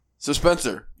So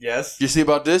Spencer, Yes. you see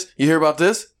about this? You hear about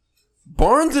this?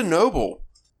 Barnes and Noble,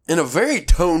 in a very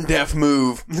tone deaf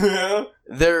move,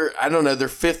 their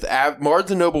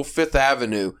Barnes and Noble Fifth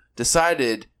Avenue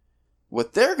decided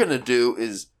what they're gonna do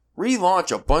is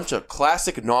relaunch a bunch of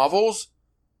classic novels,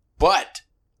 but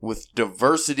with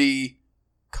diversity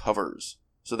covers.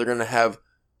 So they're gonna have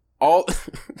all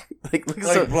like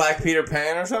Black Peter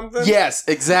Pan or something. Yes,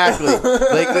 exactly.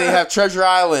 Like they have Treasure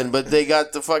Island, but they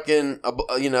got the fucking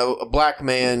a black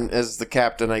man as the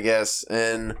captain, I guess.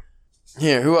 And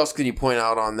here, who else can you point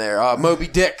out on there? Moby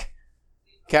Dick,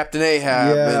 Captain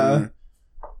Ahab, and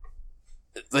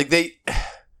like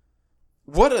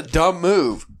what a dumb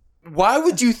move. Why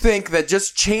would you think that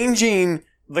just changing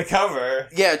the cover,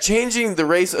 changing the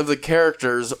race of the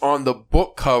characters on the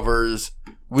book covers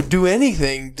would do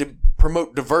anything to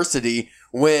promote diversity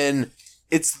when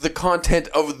it's the content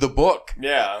of the book?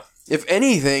 Yeah. If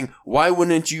anything, why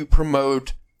wouldn't you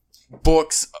promote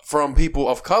books from people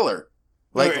of color?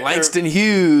 Like Langston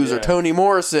Hughes or Toni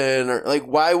Morrison, or like,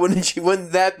 why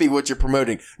wouldn't that be what you're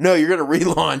promoting? No, you're going to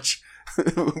relaunch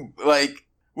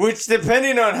which,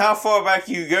 depending on how far back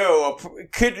you go,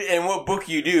 and what book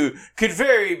you do, could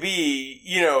very be,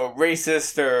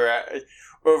 racist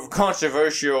or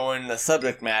controversial in the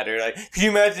subject matter. Like, could you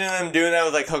imagine them doing that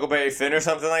with like Huckleberry Finn or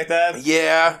something like that?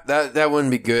 Yeah, that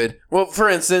wouldn't be good. Well, for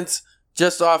instance,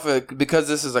 because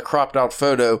this is a cropped out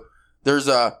photo, there's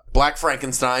a Black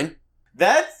Frankenstein.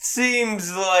 That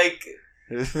seems like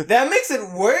that makes it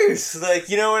worse. Like,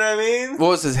 you know what I mean?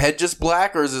 Well, is his head just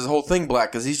black, or is his whole thing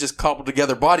black? Because he's just cobbled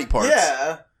together body parts.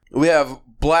 Yeah. We have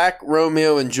Black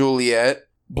Romeo and Juliet,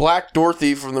 Black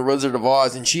Dorothy from The Wizard of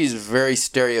Oz, and she's very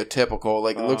stereotypical.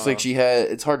 Like, it looks like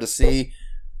it's hard to see.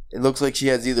 It looks like she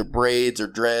has either braids or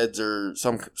dreads or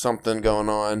something going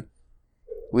on.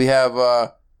 We have,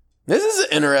 this is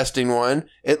an interesting one.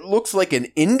 It looks like an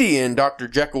Indian Dr.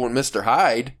 Jekyll and Mr.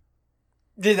 Hyde.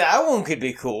 Dude, that one could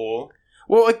be cool.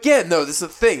 Well, again, no, this is the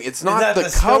thing. It's not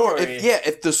the cover.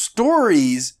 If the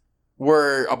stories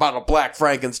were about a Black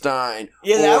Frankenstein,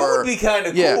 that would be kind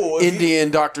of cool. Indian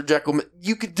Dr. Jekyll,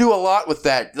 you could do a lot with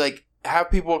that. Like,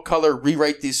 have people of color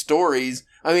rewrite these stories.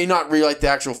 I mean, not rewrite the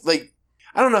actual, like,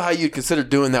 I don't know how you'd consider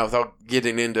doing that without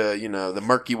getting into, the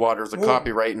murky waters of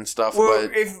copyright and stuff.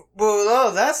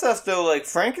 That stuff though, like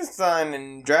Frankenstein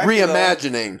and Dracula.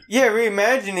 Reimagining. Yeah,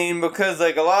 reimagining, because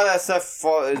like a lot of that stuff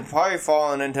is probably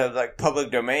falling into like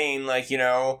public domain, like,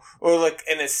 or like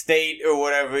an estate or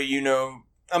whatever,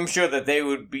 I'm sure that they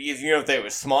would be, if they were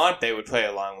smart, they would play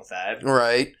along with that.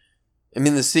 Right. I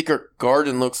mean, the Secret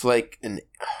Garden looks like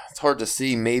it's hard to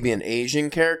see, maybe an Asian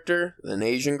character, an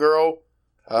Asian girl.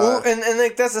 And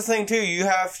like that's the thing too. You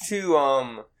have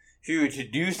to if you were to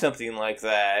do something like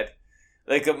that,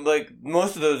 like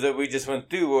most of those that we just went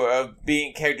through were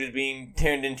characters being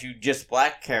turned into just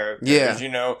black characters.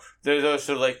 Yeah. There's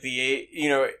also like the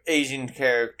Asian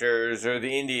characters or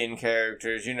the Indian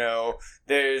characters.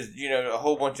 There's a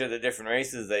whole bunch of the different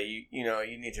races that you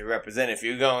need to represent if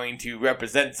you're going to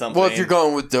represent something. Well, if you're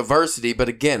going with diversity, but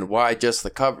again, why just the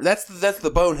cover? That's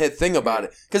the bonehead thing about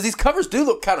it, because these covers do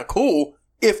look kind of cool.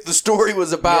 If the story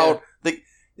was about,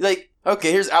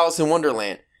 okay, here's Alice in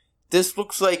Wonderland. This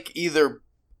looks like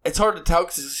it's hard to tell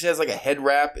because she has like a head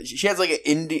wrap. She has like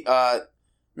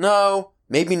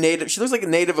maybe Native. She looks like a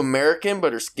Native American,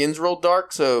 but her skin's real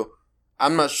dark, so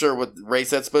I'm not sure what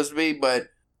race that's supposed to be. But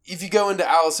if you go into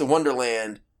Alice in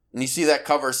Wonderland and you see that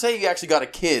cover, say you actually got a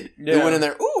kid who went in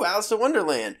there, ooh, Alice in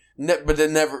Wonderland, but they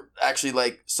never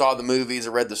actually saw the movies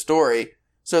or read the story.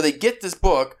 So they get this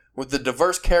book with the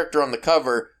diverse character on the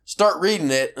cover, start reading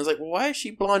it, and it's like, well, why is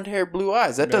she blonde hair, blue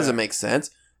eyes? That doesn't make sense.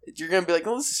 You're going to be like,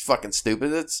 oh, this is fucking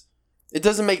stupid. It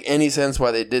doesn't make any sense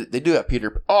why they did. They do that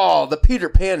Peter. Oh, the Peter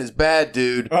Pan is bad,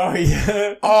 dude. Oh,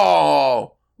 yeah.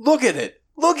 Oh, look at it.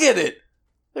 Look at it.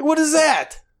 Like, what is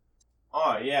that?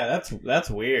 Oh, yeah, that's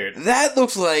weird. That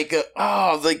looks like,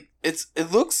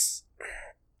 it looks,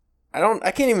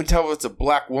 I can't even tell if it's a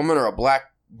black woman or a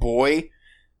black boy.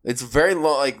 It's very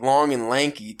long and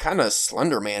lanky, kind of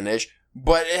Slenderman-ish,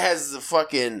 but it has the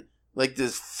fucking,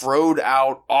 this froed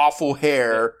out, awful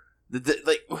hair.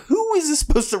 Who is this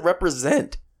supposed to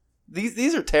represent?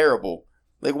 These are terrible.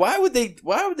 Like, why would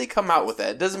they come out with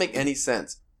that? It doesn't make any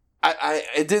sense.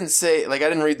 It didn't say, I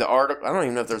didn't read the article. I don't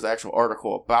even know if there's an actual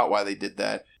article about why they did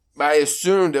that. I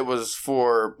assumed it was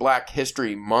for Black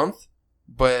History Month,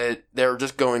 but they were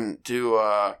just going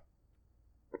to,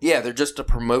 they're just to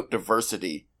promote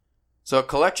diversity. So a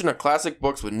collection of classic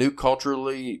books with new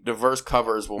culturally diverse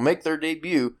covers will make their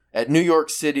debut at New York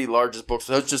City largest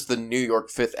bookstore. So it's just the New York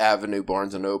Fifth Avenue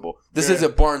Barnes & Noble. This is a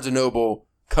Barnes & Noble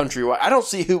countrywide. I don't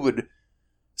see who would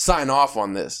sign off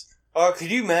on this. Or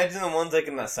could you imagine the ones like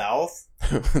in the South?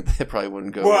 They probably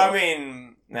wouldn't go. Well, I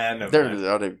mean, nah, no.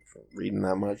 Are they reading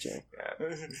that much? Yeah.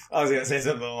 I was gonna say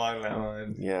something along that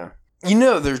line. Yeah. You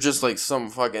know, there's just like some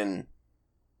fucking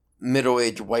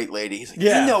middle-aged white lady. He's like,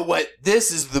 Yeah. You know what?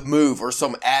 This is the move, or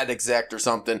some ad exec or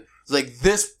something. It's like,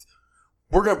 this,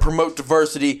 we're going to promote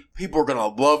diversity. People are going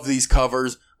to love these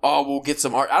covers. Oh, we'll get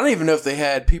some art. I don't even know if they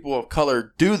had people of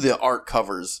color do the art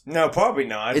covers. No, probably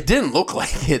not. It didn't look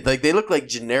like it. Like, they look like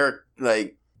generic,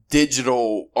 like,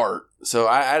 digital art. So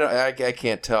I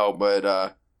can't tell,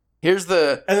 but here's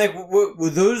the... And like, were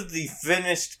those the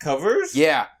finished covers?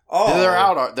 Yeah. Oh. They're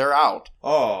out. They're out.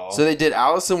 Oh. So they did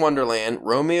Alice in Wonderland,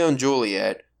 Romeo and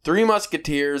Juliet, Three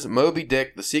Musketeers, Moby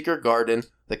Dick, The Secret Garden,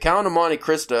 The Count of Monte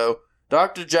Cristo,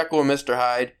 Dr. Jekyll and Mr.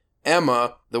 Hyde,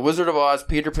 Emma, The Wizard of Oz,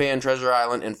 Peter Pan, Treasure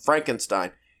Island, and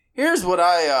Frankenstein. Here's what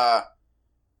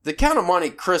The Count of Monte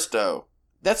Cristo,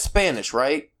 that's Spanish,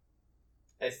 right?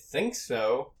 I think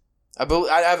so.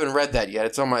 I haven't read that yet.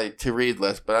 It's on my to-read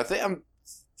list, but I think I'm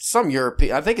some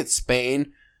European. I think it's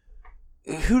Spain.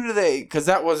 Who do they... Because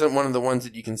that wasn't one of the ones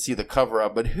that you can see the cover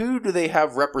of, but who do they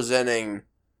have representing,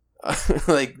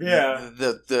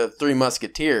 the Three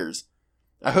Musketeers?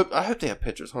 I hope they have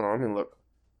pictures. Hold on, let me look.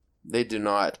 They do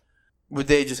not. Would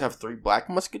they just have three black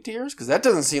musketeers? Because that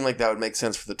doesn't seem like that would make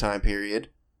sense for the time period.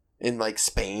 In, like,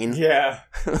 Spain. Yeah.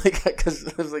 Because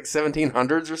it was like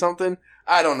 1700s or something?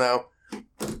 I don't know.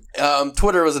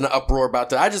 Twitter was in an uproar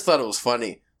about that. I just thought it was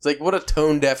funny. It's like, what a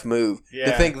tone-deaf move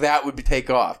to think that would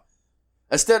take off.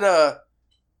 Instead of,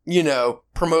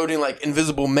 promoting, like,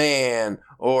 Invisible Man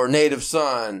or Native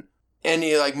Son,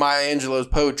 any, like, Maya Angelou's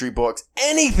poetry books,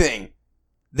 anything,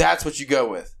 that's what you go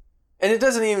with. And it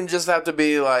doesn't even just have to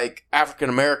be, like,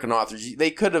 African-American authors. They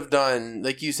could have done,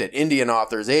 like you said, Indian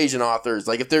authors, Asian authors,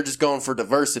 like, if they're just going for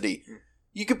diversity.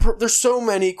 There's so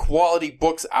many quality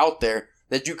books out there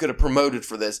that you could have promoted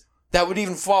for this that would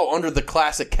even fall under the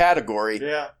classic category.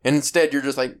 Yeah. And instead, you're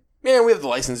just like, man, we have the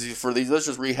licenses for these. Let's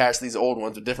just rehash these old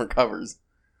ones with different covers.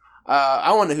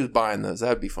 I wonder who's buying those.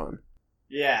 That'd be fun.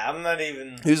 Yeah, I'm not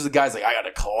even... Who's the guy's like, I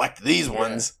gotta collect these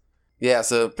ones. Yeah,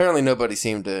 so apparently nobody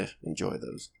seemed to enjoy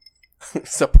those.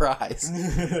 Surprise.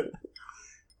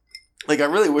 Like, I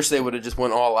really wish they would have just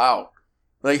went all out.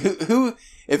 Like, who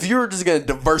if you were just gonna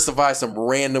diversify some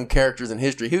random characters in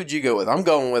history, who'd you go with? I'm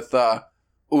going with, that's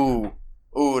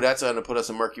gonna put us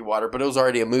in murky water, but it was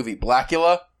already a movie.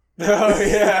 Blackula? Oh,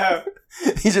 yeah.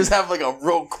 You just have, like, a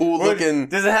real cool looking...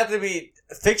 Does it have to be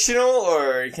fictional,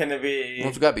 or can it be... Well,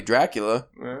 it's gotta be Dracula,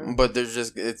 but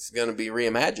it's gonna be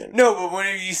reimagined. No, but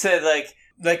when you said, like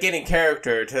getting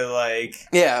character to, like...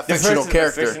 Yeah, a fictional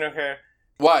character. Fictional character.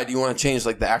 Why? Do you want to change,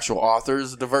 like, the actual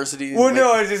author's diversity? Well, like,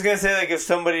 no, I was just gonna say, like, if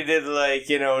somebody did, like,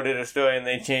 did a story and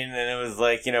they changed and it was,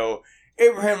 like,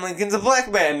 Abraham Lincoln's a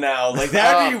black man now. Like,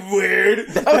 that'd be weird.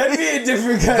 That'd be a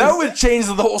different kind That would change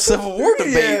the whole Civil War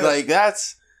debate. Yeah. Like,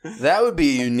 that would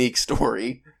be a unique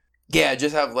story. Yeah,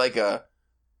 just have, like, an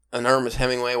Ernest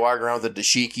Hemingway walking around with a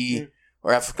dashiki,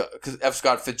 or F.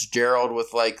 Scott Fitzgerald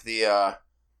with, like, the,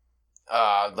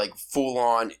 like,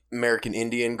 full-on American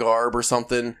Indian garb or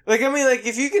something. Like, I mean, like,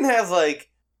 if you can have,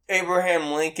 like,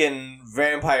 Abraham Lincoln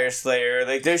Vampire Slayer,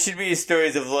 like, there should be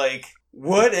stories of, like,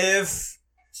 what if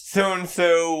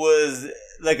so-and-so was,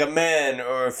 like, a man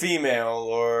or a female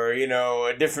or,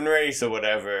 a different race or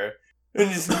whatever. And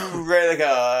just write, like,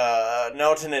 an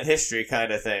alternate history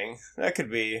kind of thing. That could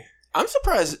be... I'm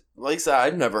surprised, like I said,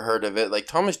 I'd never heard of it. Like,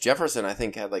 Thomas Jefferson, I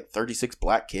think, had, like, 36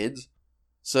 black kids.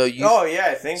 So you... Oh, yeah,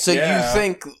 I think so. So you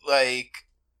think, like,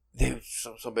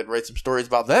 somebody write some stories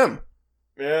about them.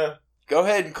 Yeah. Go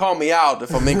ahead and call me out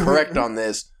if I'm incorrect on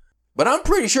this. But I'm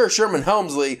pretty sure Sherman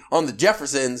Helmsley on the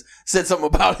Jeffersons said something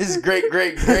about his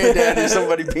great-great-granddad or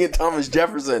somebody being Thomas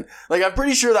Jefferson. Like, I'm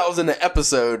pretty sure that was in the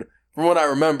episode, from what I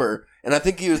remember. And I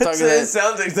think he was talking to that... It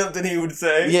sounds like something he would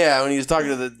say. Yeah, when he was talking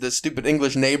to the stupid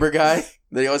English neighbor guy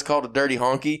that he always called a dirty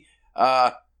honky.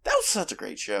 That was such a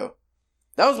great show.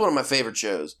 That was one of my favorite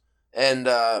shows. And,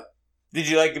 Did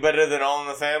you like it better than All in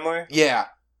the Family? Yeah.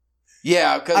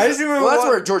 Yeah, because that's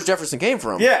where George Jefferson came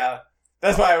from. Yeah.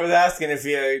 That's why I was asking if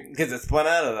because it spun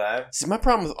out of that. See, my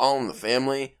problem with All in the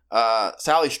Family,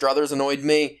 Sally Struthers annoyed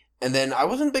me, and then I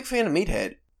wasn't a big fan of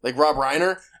Meathead. Like Rob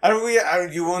Reiner.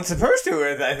 You weren't supposed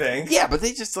to, I think. Yeah, but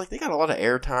they just, like, they got a lot of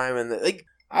airtime, and, like,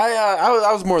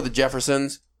 I was more the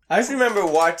Jeffersons. I just remember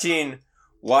watching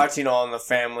All in the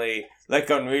Family, like,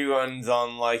 on reruns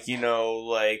on, like,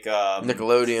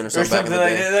 Nickelodeon or something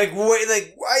like that. Like, wait,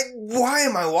 like, why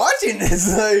am I watching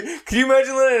this? Like, can you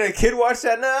imagine letting a kid watch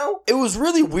that now? It was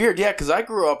really weird, yeah, because I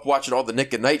grew up watching all the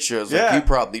Nick at Night shows, like you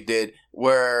probably did,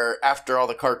 where after all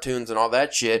the cartoons and all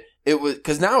that shit, it was,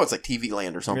 because now it's like TV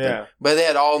Land or something. Yeah. But they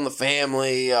had All in the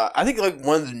Family. I think like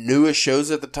one of the newest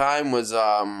shows at the time was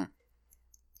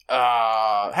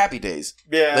Happy Days.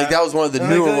 Yeah. Like that was one of the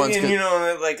newer ones.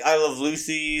 And, like I Love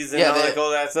Lucy's and Yeah, like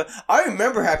all that stuff. I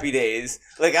remember Happy Days.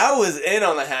 Like I was in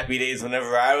on the Happy Days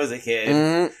whenever I was a kid.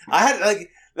 Mm-hmm. I had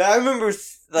I remember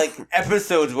like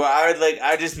episodes where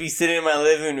I'd just be sitting in my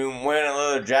living room wearing a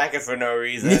leather jacket for no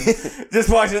reason, just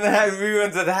watching the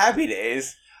reruns of the Happy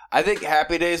Days. I think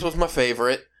Happy Days was my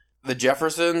favorite. The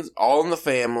Jeffersons, All in the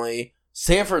Family,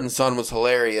 Sanford and Son was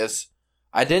hilarious.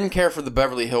 I didn't care for the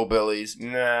Beverly Hillbillies.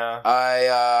 No.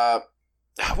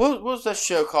 What was that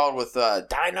show called with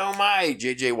Dynamite,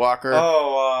 J.J. Walker?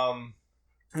 Oh,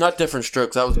 Not Different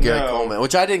Strokes. That was Gary Coleman,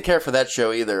 which I didn't care for that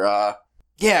show either.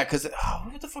 Yeah, because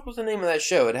what the fuck was the name of that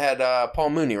show? It had Paul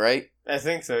Mooney, right? I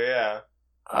think so. Yeah.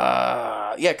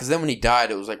 Yeah, because then when he died,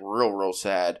 it was like real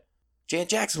sad. Janet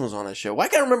Jackson was on that show. Why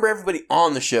can't I remember everybody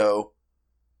on the show?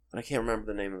 But I can't remember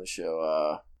the name of the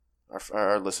show.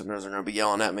 Our listeners are going to be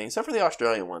yelling at me, except for the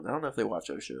Australian ones. I don't know if they watch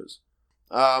those shows.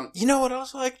 You know what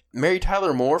else? Like Mary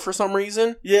Tyler Moore for some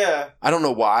reason. Yeah. I don't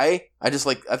know why. I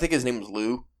think his name was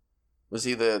Lou. Was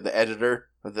he the editor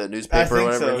of the newspaper or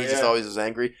whatever? So, and he just always was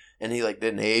angry, and he like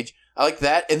didn't age. I like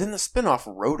that, and then the spinoff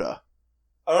Rhoda.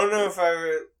 I don't know if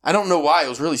I don't know why. It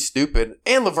was really stupid.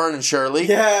 And Laverne and Shirley.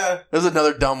 Yeah. There's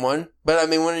another dumb one. But I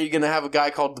mean, when are you going to have a guy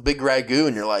called the Big Ragu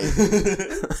in your life?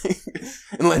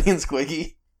 And Lenny and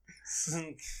Squiggy.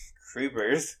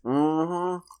 Creepers.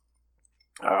 Mm-hmm.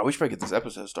 We should probably get this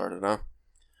episode started, huh?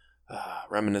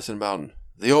 Reminiscing about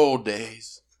the old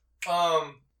days.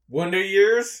 Wonder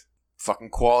Years? Fucking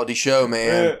quality show,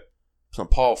 man. Yeah. Some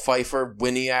Paul Pfeiffer,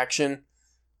 Winnie action.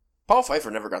 Paul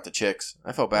Pfeiffer never got the chicks.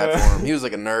 I felt bad for him. He was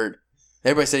like a nerd.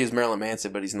 Everybody said he was Marilyn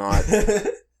Manson, but he's not.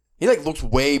 He like looks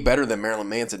way better than Marilyn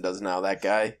Manson does now, that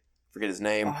guy. Forget his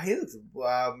name. Oh, he looks...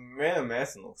 Marilyn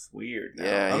Manson looks weird now.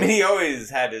 Yeah. I mean, he always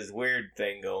had his weird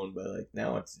thing going, but like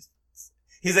now it's just...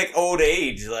 He's like old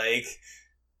age, like...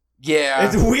 Yeah.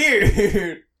 It's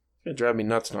weird. It drive me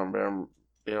nuts now, being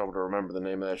able to remember the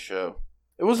name of that show.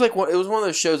 It was like one of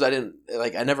those shows I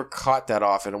never caught that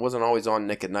often. It wasn't always on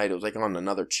Nick at Night. It was like on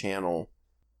another channel.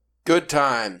 Good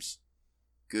times.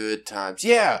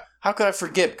 Yeah. How could I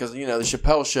forget? Because, the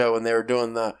Chappelle Show, and they were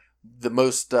doing the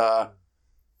most,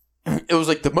 it was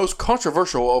like the most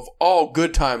controversial of all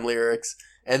Good Time lyrics.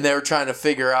 And they were trying to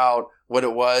figure out what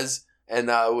it was. And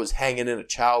it was hanging in a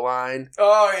chow line.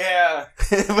 Oh, yeah.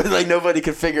 But like nobody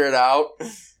could figure it out.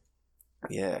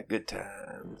 Yeah, good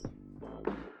times.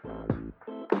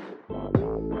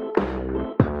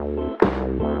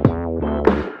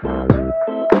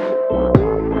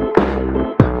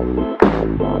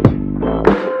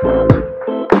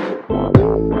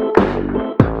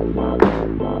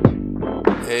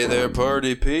 Hey there,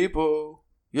 party people.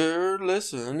 You're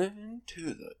listening to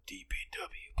the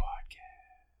DPW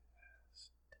podcast.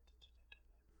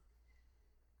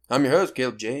 I'm your host,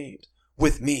 Caleb James.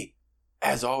 With me,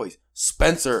 as always,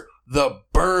 Spencer, the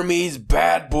Burmese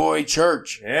bad boy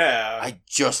church. Yeah. I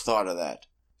just thought of that.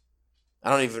 I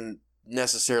don't even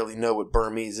necessarily know what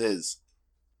Burmese is.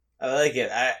 I like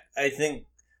it. I think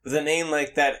with a name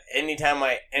like that, anytime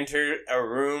I enter a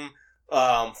room,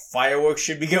 fireworks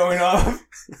should be going off.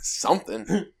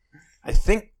 Something. I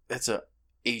think that's a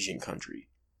Asian country.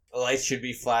 Lights should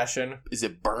be flashing. Is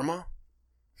it Burma?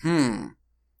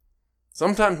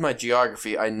 Sometimes my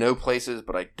geography, I know places,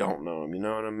 but I don't know them. You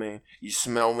know what I mean? You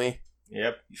smell me?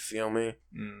 Yep. You feel me?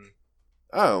 Mm.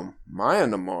 Oh,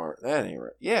 Myanmar. That ain't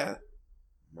right. Yeah.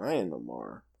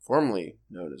 Myanmar. Formerly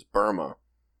known as Burma.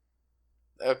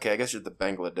 Okay, I guess you're the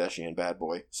Bangladeshian bad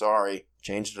boy. Sorry.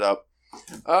 Changed it up.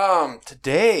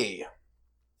 Today,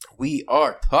 we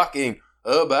are talking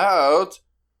about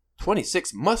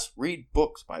 26 must-read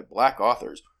books by Black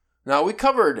authors. Now, we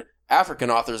covered African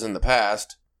authors in the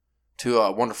past to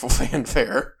a wonderful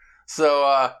fanfare.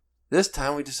 So, this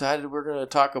time we decided we're going to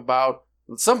talk about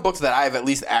some books that I've at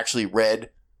least actually read.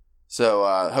 So,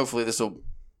 hopefully this will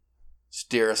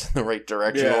steer us in the right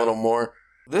direction a little more.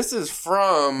 This is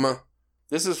from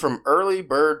Early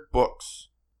Bird Books.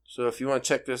 So if you want to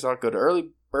check this out, go to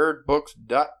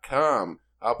earlybirdbooks.com.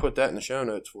 I'll put that in the show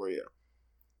notes for you.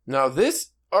 Now,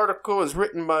 this article is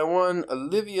written by one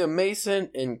Olivia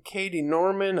Mason and Katie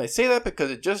Norman. I say that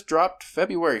because it just dropped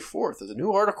February 4th. It's a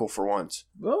new article for once.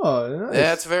 Oh, nice.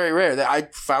 That's very rare. I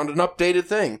found an updated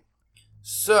thing.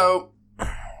 So,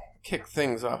 kick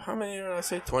things off. How many did I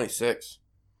say? 26.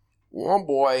 Oh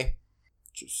boy.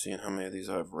 Just seeing how many of these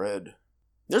I've read.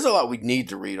 There's a lot we need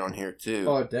to read on here, too.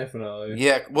 Oh, definitely.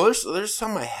 Yeah, well, there's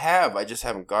some I have. I just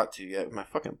haven't got to yet. My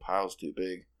fucking pile's too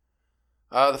big.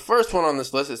 The first one on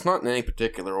this list, it's not in any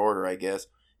particular order, I guess,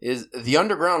 is The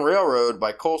Underground Railroad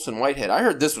by Colson Whitehead. I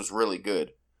heard this was really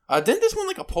good. Didn't this one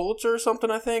like a Pulitzer or something,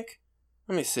 I think?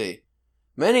 Let me see.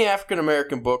 Many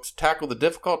African-American books tackle the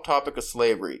difficult topic of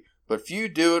slavery, but few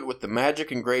do it with the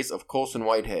magic and grace of Colson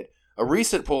Whitehead. A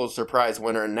recent Pulitzer Prize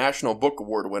winner and National Book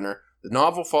Award winner, the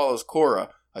novel follows Cora,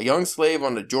 a young slave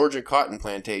on the Georgia cotton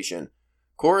plantation.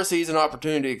 Cora sees an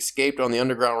opportunity to escape on the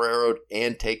Underground Railroad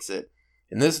and takes it.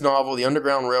 In this novel, the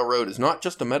Underground Railroad is not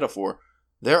just a metaphor.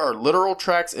 There are literal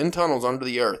tracks and tunnels under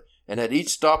the earth, and at each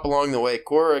stop along the way,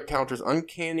 Cora encounters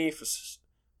uncanny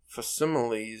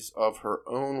facsimiles of her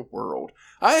own world.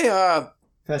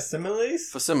 Facsimiles?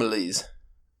 Facsimiles.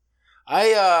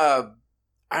 I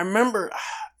remember, I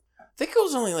think it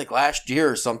was only like last year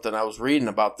or something, I was reading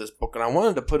about this book, and I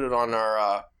wanted to put it on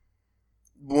our,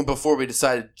 before we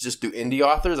decided to just do indie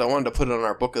authors, I wanted to put it on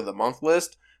our Book of the Month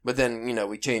list, but then,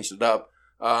 we changed it up.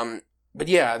 But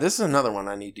yeah, this is another one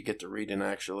I need to get to reading,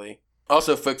 actually.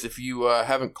 Also, folks, if you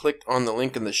haven't clicked on the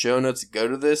link in the show notes to go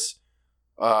to this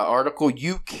article,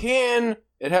 you can.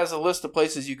 It has a list of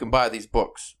places you can buy these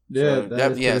books.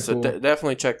 Yeah, so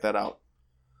definitely check that out.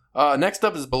 Next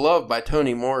up is Beloved by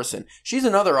Toni Morrison. She's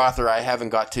another author I haven't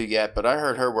got to yet, but I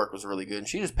heard her work was really good, and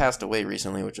she just passed away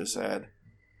recently, which is sad.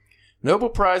 Nobel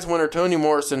Prize winner Toni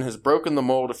Morrison has broken the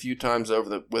mold a few times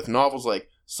over with novels like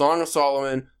Song of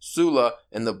Solomon, Sula,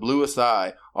 and The Bluest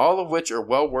Eye, all of which are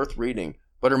well worth reading.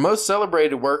 But her most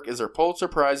celebrated work is her Pulitzer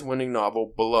Prize-winning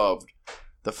novel, Beloved.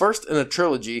 The first in a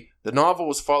trilogy, the novel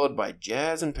was followed by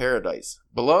Jazz in Paradise.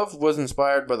 Beloved was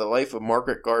inspired by the life of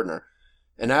Margaret Gardner,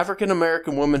 an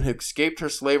African-American woman who escaped her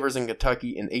slavers in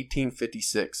Kentucky in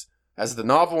 1856. As the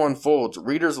novel unfolds,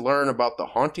 readers learn about the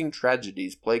haunting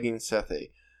tragedies plaguing Sethe,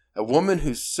 a woman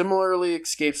who similarly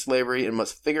escaped slavery and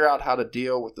must figure out how to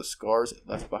deal with the scars it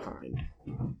left behind.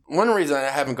 One reason I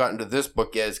haven't gotten to this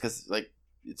book yet is because,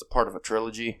 it's a part of a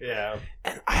trilogy. Yeah.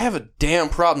 And I have a damn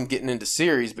problem getting into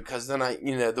series because then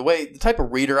the type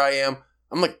of reader I am,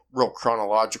 I'm real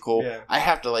chronological. Yeah. I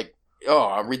have to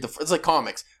I read it's like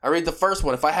comics. I read the first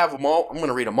one. If I have them all, I'm going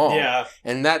to read them all. Yeah.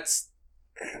 And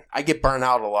I get burnt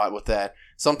out a lot with that.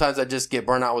 Sometimes I just get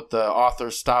burnt out with the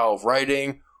author's style of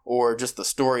writing or just the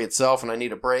story itself and I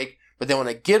need a break. But then when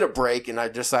I get a break and I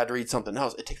decide to read something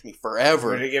else, it takes me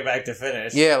forever to get back to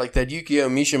finish. Yeah, like that Yukio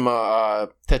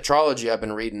Mishima tetralogy I've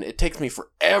been reading. It takes me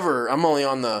forever. I'm only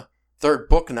on the third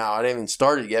book now. I haven't even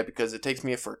started yet because it takes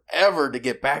me forever to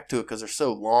get back to it because they're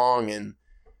so long and,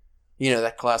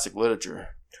 that classic literature.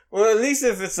 Well, at least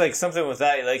if it's something with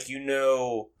that, it's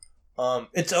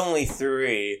only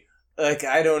 3.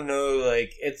 I don't know, I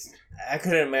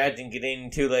couldn't imagine getting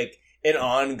into, an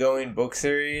ongoing book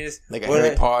series. Like a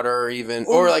Harry Potter even.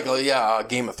 Or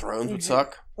Game of Thrones would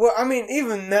suck. Well, I mean,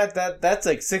 even that's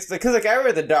 6... Because, I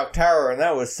read The Dark Tower, and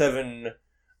that was 7...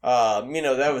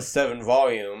 that was 7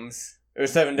 volumes. Or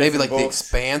 7 different maybe books. The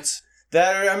Expanse?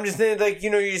 I'm just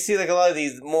thinking, you see, a lot of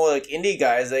these more, indie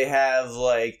guys, they have,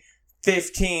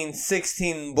 15,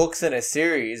 16 books in a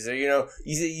series. Or, you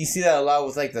see that a lot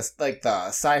with, the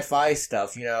sci-fi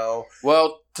stuff,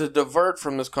 Well, to divert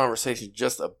from this conversation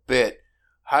just a bit,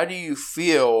 how do you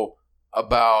feel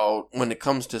about when it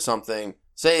comes to something,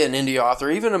 say an indie author,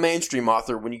 even a mainstream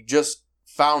author, when you just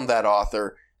found that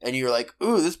author and you're like,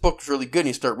 ooh, this book's really good, and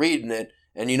you start reading it,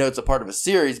 and it's a part of a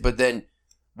series, but then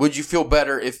would you feel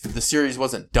better if the series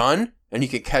wasn't done and you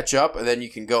could catch up and then you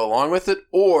can go along with it?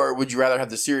 Or would you rather have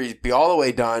the series be all the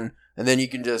way done and then you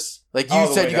can just, you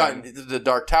said you got into The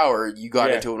Dark Tower, you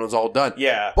got into it when it was all done.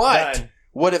 Yeah. But done.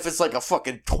 What if it's a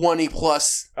fucking 20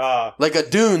 plus, a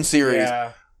Dune series?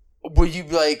 Yeah. Would you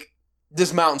be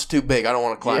this mountain's too big, I don't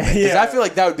want to climb it? Because I feel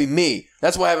like that would be me.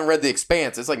 That's why I haven't read The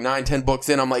Expanse. It's 9-10 books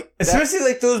in. I'm like...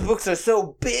 Especially those books are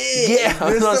so big. Yeah.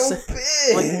 They're so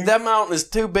big. That mountain is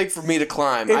too big for me to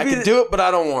climb. I can do it, but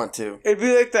I don't want to. It'd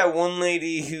be like that one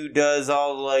lady who does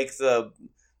all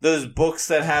those books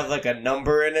that have a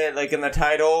number in it, in the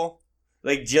title.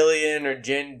 Like Jillian or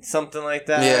Jen, something like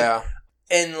that. Yeah.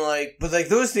 And but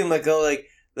those seem like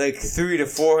 300 to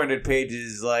 400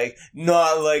 pages,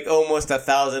 not almost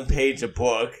 1,000-page a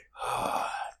book.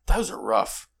 Those are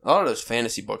rough. A lot of those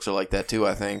fantasy books are like that too,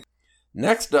 I think.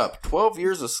 Next up, 12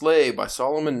 Years a Slave by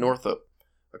Solomon Northup.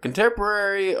 A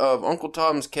contemporary of Uncle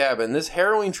Tom's Cabin, this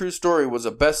harrowing true story was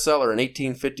a bestseller in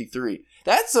 1853.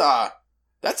 That's a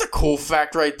cool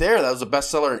fact right there. That was a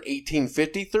bestseller in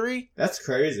 1853. That's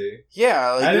crazy.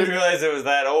 Yeah. I didn't realize it was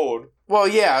that old. Well,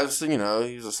 yeah, he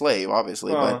was a slave,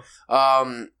 obviously. But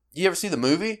you ever see the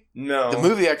movie? No. The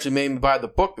movie actually made me buy the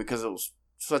book because it was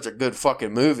such a good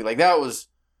fucking movie.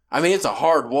 It's a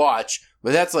hard watch,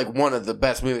 but that's one of the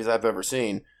best movies I've ever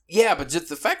seen. Yeah, but just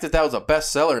the fact that was a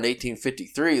bestseller in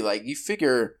 1853, like, you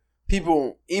figure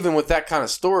people, even with that kind of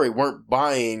story, weren't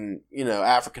buying,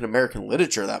 African American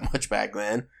literature that much back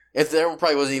then. If there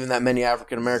probably wasn't even that many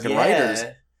African American writers.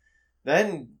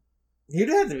 Then he'd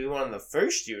have to be one of the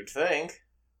first, you'd think.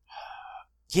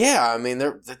 Yeah, I mean,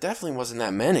 there definitely wasn't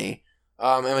that many.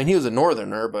 He was a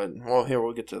northerner, but, well, here,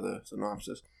 we'll get to the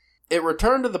synopsis. It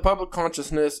returned to the public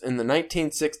consciousness in the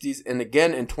 1960s and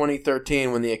again in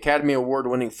 2013 when the Academy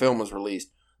Award-winning film was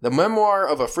released. The memoir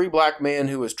of a free black man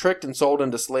who was tricked and sold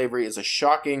into slavery is a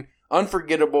shocking,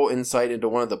 unforgettable insight into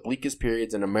one of the bleakest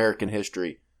periods in American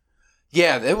history.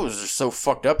 Yeah, it was just so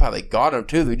fucked up how they got him,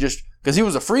 too. Because he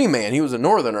was a free man, he was a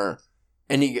northerner,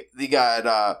 and he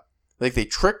got, they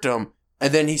tricked him,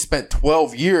 and then he spent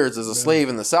 12 years as a slave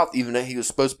in the South, even though he was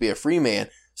supposed to be a free man.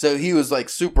 So he was like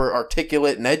super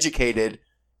articulate and educated,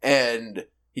 and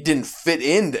he didn't fit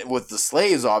in with the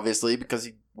slaves, obviously, because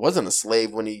he wasn't a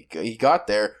slave when he got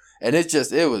there. And if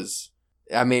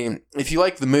you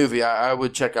like the movie, I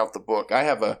would check out the book.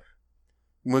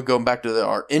 We're going back to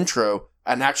our intro,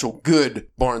 an actual good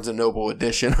Barnes & Noble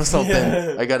edition or something.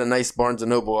 Yeah. I got a nice Barnes &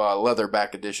 Noble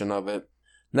leatherback edition of it.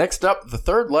 Next up, The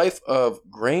Third Life of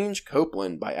Grange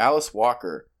Copeland by Alice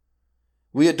Walker.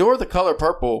 We adore The Color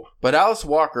Purple, but Alice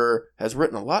Walker has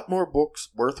written a lot more books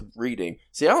worth reading.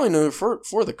 See, I only knew her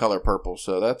for The Color Purple,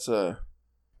 so that's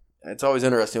it's always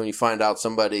interesting when you find out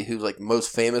somebody whose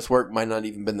most famous work might not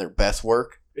even been their best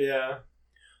work. Yeah.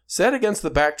 Set against the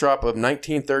backdrop of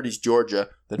 1930s Georgia,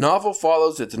 the novel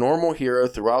follows its normal hero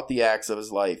throughout the acts of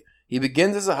his life. He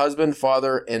begins as a husband,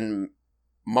 father, and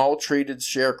maltreated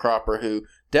sharecropper who,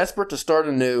 desperate to start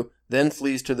anew, then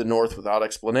flees to the north without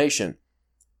explanation.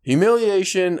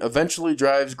 Humiliation eventually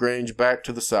drives Grange back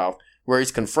to the South, where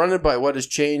he's confronted by what has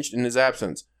changed in his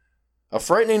absence. A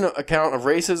frightening account of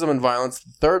racism and violence,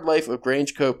 The Third Life of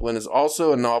Grange Copeland is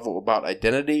also a novel about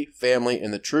identity, family,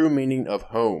 and the true meaning of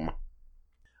home.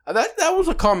 That was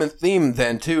a common theme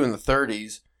then, too, in the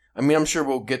 30s. I'm sure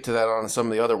we'll get to that on some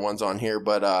of the other ones on here,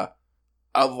 but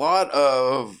a lot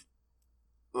of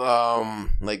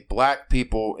black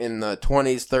people in the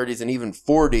 20s, 30s, and even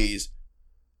 40s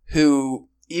who,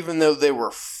 even though they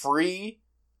were free,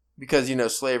 because,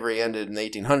 slavery ended in the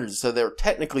 1800s, so they were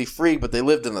technically free, but they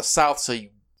lived in the South, so you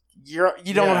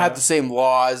don't have the same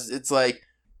laws. It's like,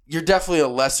 you're definitely a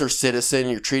lesser citizen,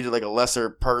 you're treated like a lesser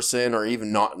person, or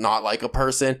even not like a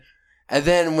person. And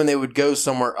then when they would go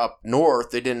somewhere up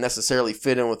north, they didn't necessarily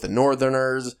fit in with the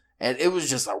northerners, and it was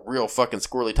just a real fucking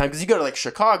squirrely time. Because you go to,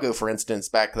 Chicago, for instance,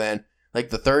 back then, the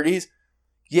 30s,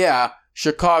 yeah,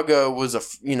 Chicago was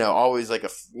always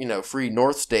a free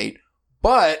north state,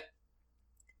 but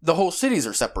the whole cities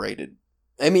are separated.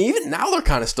 Even now they're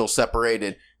kind of still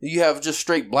separated. You have just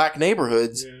straight black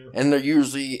neighborhoods, and they're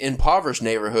usually impoverished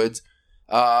neighborhoods.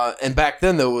 And back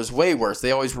then, though, it was way worse.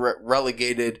 They always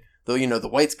relegated, though, the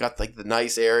whites got the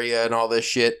nice area and all this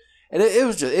shit. And it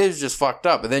was just fucked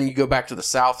up. And then you go back to the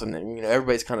South, and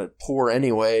everybody's kind of poor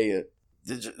anyway.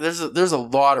 There's a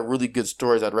lot of really good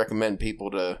stories I'd recommend people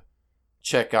to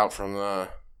check out from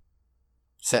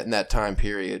set in that time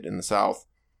period in the South.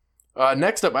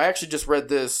 Next up, I actually just read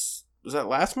this. Was that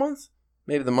last month?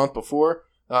 Maybe the month before.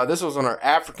 This was on our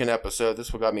African episode.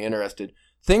 This one got me interested.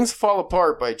 Things Fall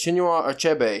Apart by Chinua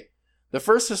Achebe. The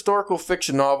first historical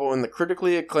fiction novel in the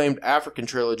critically acclaimed African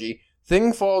trilogy,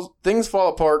 Things Fall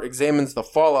Apart examines the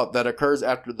fallout that occurs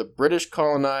after the British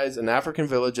colonized an African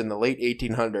village in the late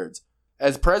 1800s.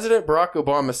 As President Barack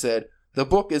Obama said, the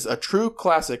book is a true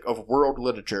classic of world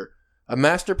literature, a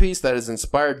masterpiece that has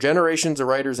inspired generations of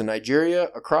writers in Nigeria,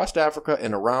 across Africa,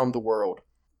 and around the world.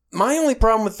 My only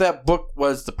problem with that book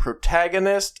was the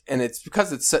protagonist, and it's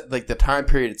because it's set, the time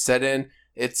period it's set in.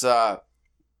 It's the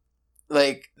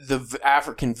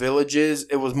African villages.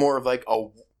 It was more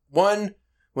of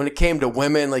when it came to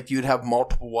women, you'd have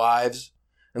multiple wives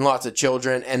and lots of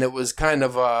children, and it was kind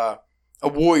of a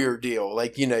warrior deal.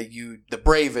 The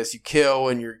bravest, you kill,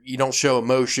 and you don't show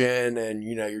emotion, and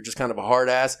you're just kind of a hard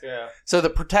ass. Yeah. So the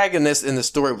protagonist in the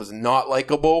story was not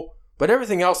likable, but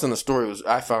everything else in the story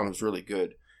I found was really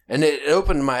good. And it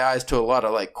opened my eyes to a lot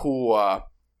of cool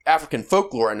African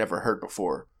folklore I never heard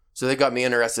before. So they got me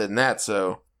interested in that.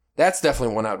 So that's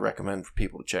definitely one I'd recommend for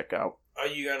people to check out. Are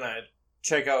you gonna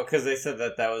check out, because they said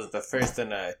that was the first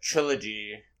in a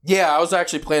trilogy? Yeah, I was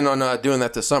actually planning on doing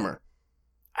that this summer.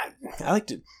 I like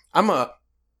to. I'm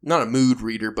not a mood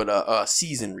reader, but a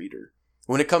season reader.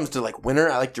 When it comes to winter,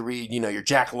 I like to read, your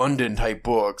Jack London type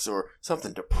books or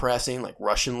something depressing like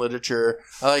Russian literature.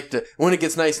 I like to, when it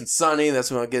gets nice and sunny,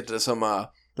 that's when I'll get to some,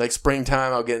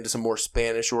 springtime, I'll get into some more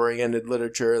Spanish oriented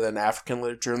literature than African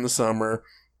literature in the summer.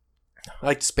 I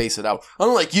like to space it out.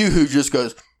 Unlike you, who just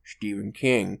goes, Stephen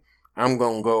King. I'm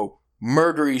going to go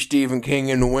murdery Stephen King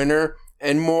in the winter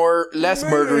and less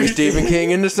murdery Stephen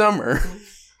King in the summer.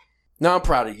 No, I'm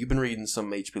proud of you. You've been reading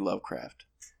some H.P. Lovecraft.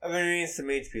 I've been reading some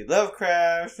H.P.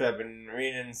 Lovecraft. I've been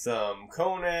reading some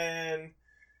Conan.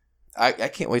 I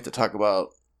can't wait to talk about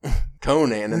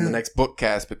Conan in the next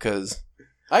bookcast because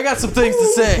I got some things to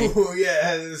say. Oh,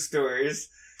 yeah, those stories.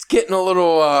 It's getting a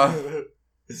little,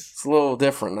 it's a little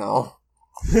different now.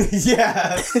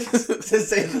 Yeah, to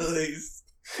say the least.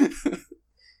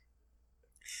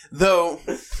 Though,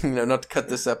 not to cut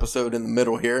this episode in the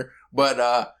middle here,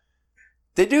 but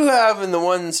they do have in the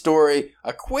one story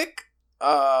a quick,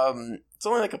 it's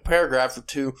only like a paragraph or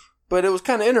two, but it was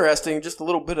kind of interesting, just a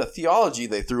little bit of theology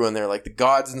they threw in there, like the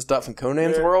gods and stuff in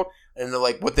Conan's world, and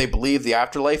like what they believe, the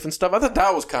afterlife and stuff. I thought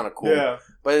that was kind of cool. Yeah.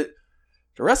 But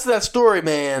the rest of that story,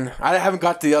 man, I haven't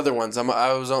got the other ones.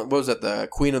 I was on, what was that, the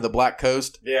Queen of the Black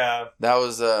Coast? Yeah. That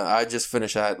was, I just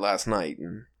finished that last night.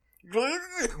 And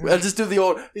I just do the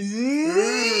old...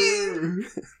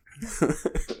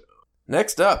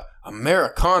 Next up,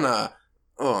 Americana.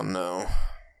 Oh, no.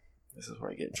 This is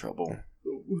where I get in trouble.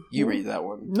 You read that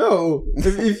one. No.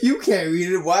 If you can't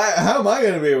read it, how am I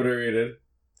going to be able to read it?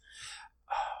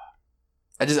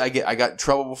 I got in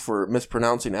trouble for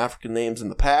mispronouncing African names in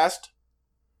the past.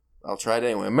 I'll try it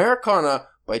anyway. Americana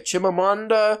by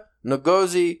Chimamanda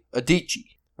Ngozi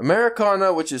Adichie.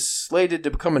 Americana, which is slated to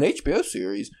become an HBO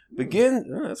series,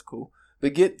 that's cool.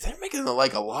 They're making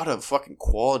like a lot of fucking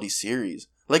quality series.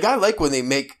 Like, I like when they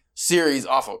make series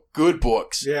off of good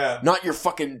books. Yeah. Not your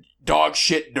fucking dog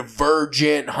shit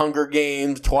Divergent, Hunger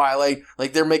Games, Twilight.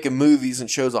 Like, they're making movies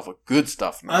and shows off of good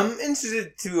stuff, man. I'm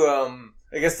interested to,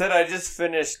 like I said, I just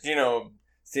finished,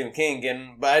 Stephen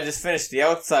King, but I just finished The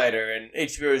Outsider, and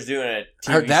HBO is doing a TV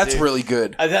I heard that's series. really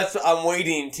good. I'm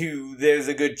waiting there's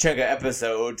a good chunk of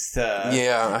episodes to...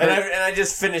 Yeah. I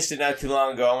just finished it not too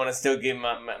long ago. I want to still give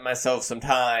myself some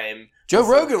time. Joe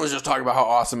Rogan was just talking about how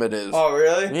awesome it is. Oh,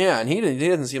 really? Yeah, and he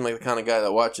doesn't seem like the kind of guy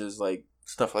that watches like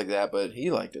stuff like that, but he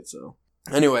liked it, so.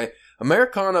 Anyway,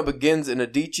 Americana begins in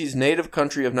Adichie's native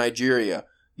country of Nigeria.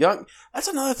 That's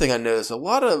another thing I noticed. A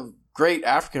lot of great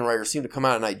African writers seem to come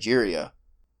out of Nigeria.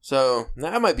 So,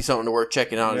 that might be something to worth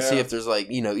checking out and see if there's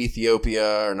like,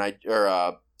 Ethiopia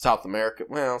or South America.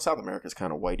 Well, South America's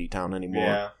kind of whitey town anymore.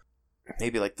 Yeah.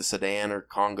 Maybe like the Sudan or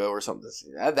Congo or something.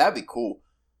 That'd be cool.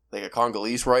 Like a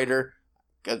Congolese writer.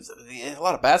 A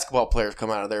lot of basketball players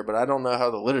come out of there, but I don't know how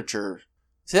the literature...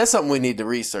 See, that's something we need to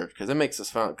research, because it makes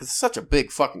us because it's such a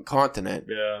big fucking continent.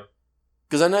 Yeah.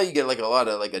 Because I know you get like a lot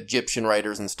of like Egyptian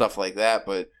writers and stuff like that,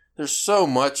 but there's so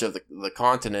much of the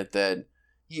continent that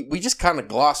we just kind of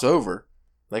gloss over.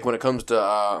 Like when it comes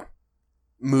to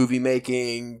movie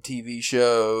making, TV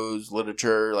shows,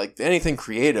 literature, like anything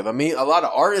creative. I mean, a lot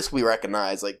of artists we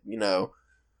recognize, like,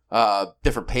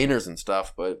 different painters and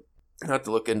stuff, but I have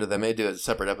to look into them. They do a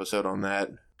separate episode on that.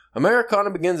 Americana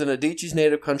begins in Adichie's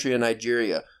native country of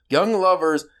Nigeria. Young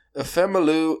lovers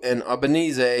Efemelu and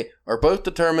Obaneze are both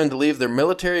determined to leave their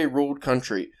military-ruled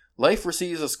country. Life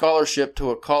receives a scholarship to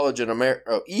a college in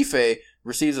America. Ife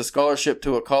receives a scholarship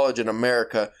to a college in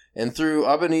America, and through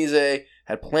Obaneze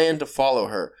had planned to follow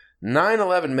her.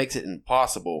 9/11 makes it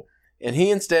impossible, and he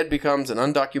instead becomes an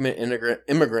undocumented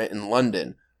immigrant in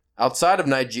London. Outside of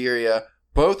Nigeria,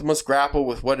 both must grapple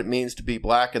with what it means to be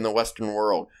black in the Western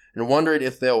world, and wondered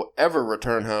if they'll ever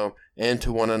return home and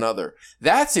to one another.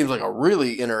 That seems like a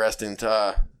really interesting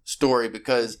story,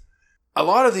 because a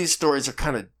lot of these stories are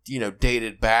kind of,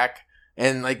 dated back,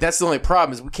 and like that's the only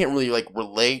problem is we can't really like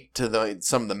relate to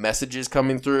some of the messages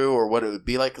coming through or what it would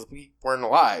be like, because we weren't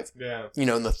alive. Yeah.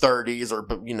 In the 30s or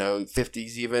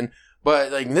 50s even.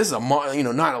 But like this is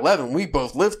 9/11. We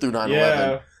both lived through 9/11.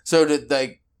 Yeah. So to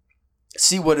like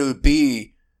see what it would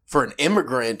be for an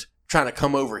immigrant trying to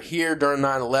come over here during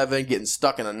 9/11, getting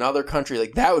stuck in another country,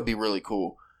 like that would be really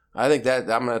cool. I think that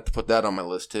I'm gonna have to put that on my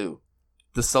list too.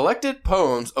 The Selected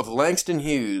Poems of Langston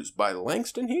Hughes by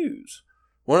Langston Hughes.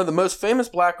 One of the most famous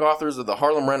black authors of the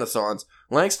Harlem Renaissance,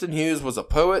 Langston Hughes was a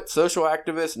poet, social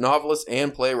activist, novelist,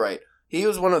 and playwright. He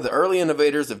was one of the early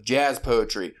innovators of jazz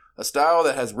poetry, a style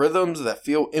that has rhythms that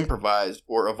feel improvised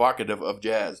or evocative of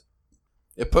jazz.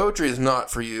 If poetry is not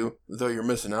for you, though you're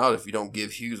missing out if you don't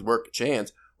give Hughes' work a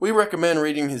chance, we recommend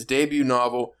reading his debut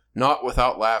novel, Not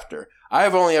Without Laughter. I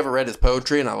have only ever read his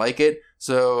poetry and I like it,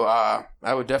 so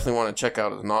I would definitely want to check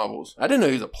out his novels. I didn't know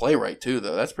he was a playwright too,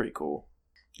 though. That's pretty cool.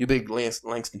 You a big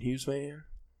Langston Hughes fan?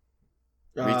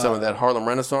 Read some of that Harlem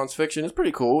Renaissance fiction. It's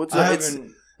pretty cool. I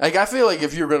feel like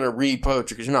if you're going to read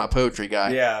poetry, because you're not a poetry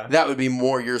guy, yeah, that would be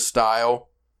more your style.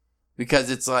 because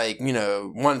it's like,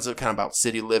 one's kind of about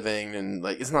city living and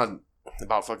like it's not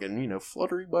about fucking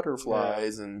fluttery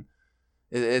butterflies and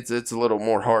it's a little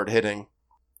more hard hitting.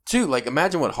 Too, like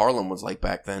imagine what Harlem was like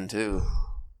back then too.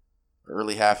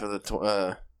 Early half of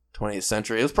the 20th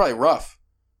century, it was probably rough.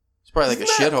 It's probably like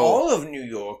a shithole. All of New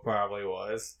York probably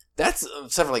was. That's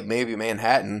except for like maybe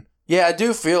Manhattan. Yeah, I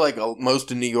do feel like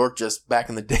most of New York just back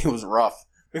in the day was rough.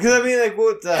 Because I mean, like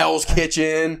what the Hell's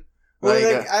Kitchen.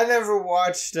 Well, I never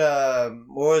watched. What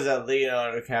was that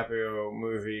Leonardo DiCaprio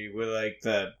movie with like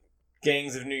the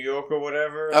Gangs of New York or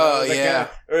whatever? Oh yeah,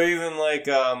 or even like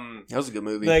that was a good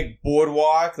movie. Like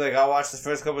Boardwalk. Like I watched the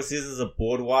first couple of seasons of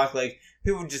Boardwalk. Like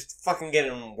people just fucking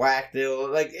getting whacked. They were,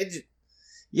 like it. Just,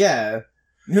 yeah,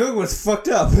 New York was fucked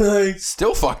up. Like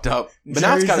still fucked up, but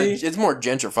now it's more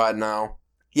gentrified now.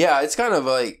 Yeah, it's kind of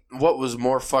like what was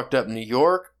more fucked up, New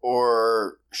York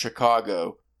or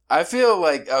Chicago. I feel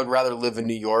like I would rather live in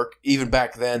New York, even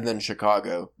back then, than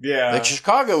Chicago. Yeah. Like,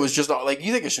 Chicago was just, like,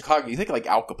 you think of Chicago, you think of, like,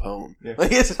 Al Capone. Yeah.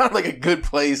 Like, it's not, like, a good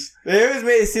place. They always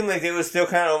made it seem like it was still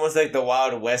kind of almost like the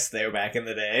Wild West there back in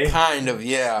the day. Kind of,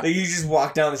 yeah. Like, you just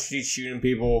walk down the street shooting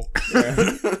people.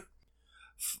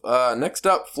 Yeah. Next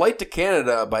up, Flight to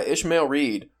Canada by Ishmael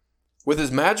Reed. With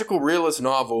his magical realist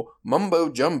novel, Mumbo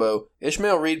Jumbo,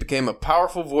 Ishmael Reed became a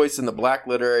powerful voice in the black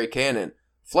literary canon.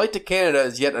 Flight to Canada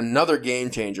is yet another game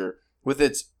changer, with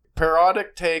its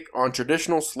parodic take on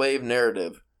traditional slave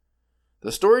narrative.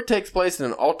 The story takes place in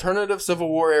an alternative Civil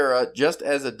War era, just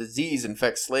as a disease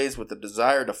infects slaves with the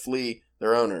desire to flee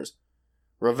their owners.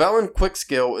 Ravelin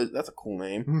Quickskill that's a cool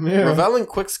name. Yeah. Ravelin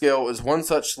Quickskill is one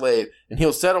such slave, and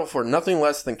he'll settle for nothing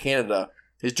less than Canada.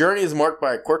 His journey is marked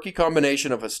by a quirky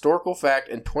combination of historical fact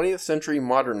and 20th century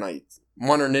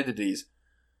modernities.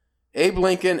 Abe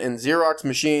Lincoln and Xerox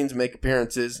machines make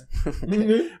appearances,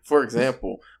 for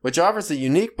example, which offers a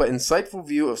unique but insightful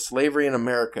view of slavery in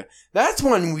America. That's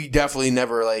one we definitely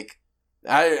never, like,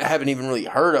 I haven't even really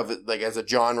heard of it, like, as a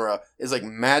genre, is like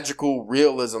magical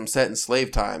realism set in slave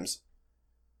times.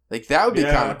 Like, that would be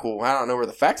kind of cool. I don't know where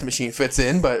the fax machine fits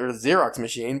in, or the Xerox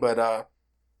machine, but,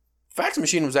 fax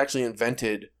machine was actually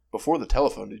invented before the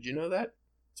telephone. Did you know that?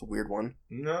 It's a weird one.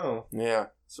 No. Yeah.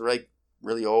 It's like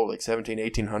really old, like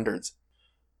 1800s.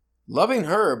 Loving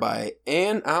Her by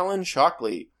Anne Allen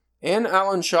Shockley. Anne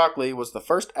Allen Shockley was the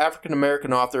first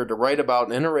African-American author to write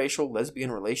about an interracial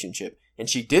lesbian relationship, and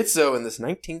she did so in this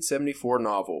 1974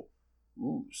 novel.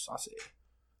 Ooh, saucy.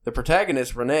 The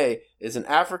protagonist, Renee, is an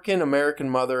African-American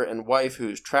mother and wife who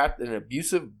is trapped in an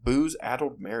abusive,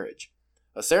 booze-addled marriage.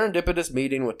 A serendipitous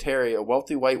meeting with Terry, a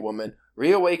wealthy white woman,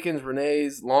 reawakens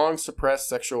Renee's long-suppressed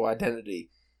sexual identity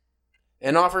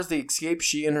and offers the escape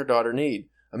she and her daughter need.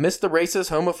 Amidst the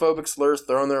racist, homophobic slurs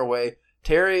thrown their way,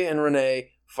 Terry and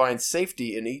Renee find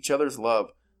safety in each other's love,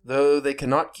 though they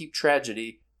cannot keep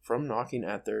tragedy from knocking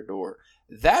at their door.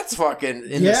 That's fucking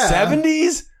in the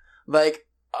 70s? Like,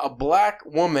 a black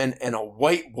woman and a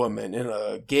white woman in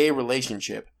a gay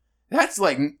relationship. That's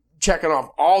like checking off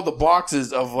all the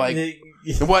boxes of like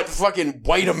what fucking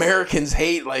white Americans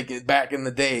hate, like back in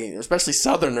the day, especially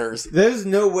Southerners. There's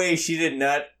no way she did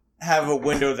not have a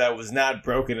window that was not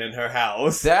broken in her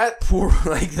house. That poor,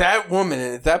 like that woman,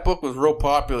 and that book was real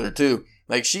popular too.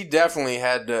 Like she definitely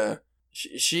had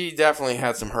she definitely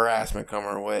had some harassment come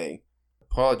her way.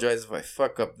 Apologize if I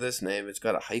fuck up this name. It's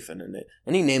got a hyphen in it.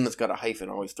 Any name that's got a hyphen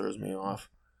always throws me off.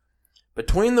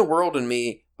 Between the World and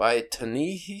Me by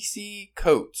Ta-Nehisi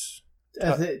Coates.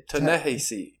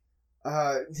 Ta-Nehisi.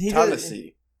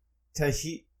 Ta-Nehisi.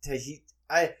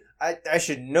 I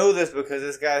should know this because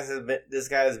this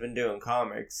guy has been doing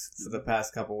comics for the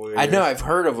past couple of years. I know I've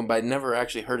heard of him, but I never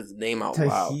actually heard his name out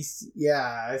loud.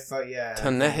 Yeah, I thought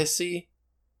Ta-Nehisi.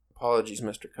 Apologies,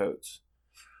 Mr. Coates.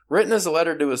 Written as a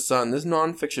letter to his son, this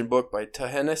nonfiction book by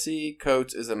Ta-Nehisi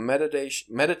Coates is a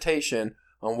meditation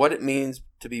on what it means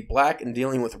to be black and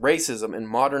dealing with racism in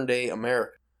modern-day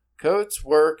America. Coates'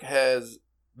 work has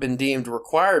been deemed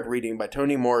required reading by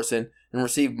Toni Morrison and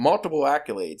received multiple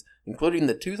accolades, including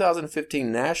the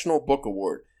 2015 National Book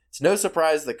Award. It's no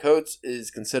surprise that Coates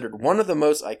is considered one of the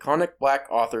most iconic black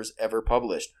authors ever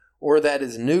published, or that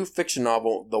his new fiction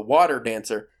novel, The Water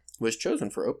Dancer, was chosen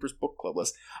for Oprah's book club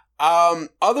list.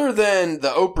 Other than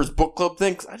the Oprah's book club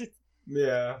thing,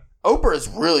 Oprah has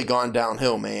really gone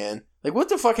downhill, man. Like, what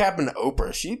the fuck happened to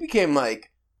Oprah? She became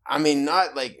like, I mean,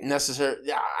 not like necessarily.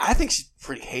 Yeah, I think she's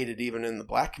pretty hated even in the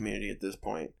black community at this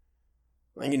point.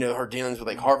 Like, you know, her dealings with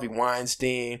like Harvey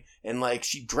Weinstein, and like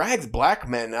she drags black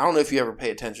men. I don't know if you ever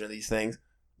pay attention to these things.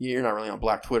 You're not really on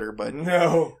Black Twitter, but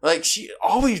no, like she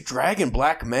always dragging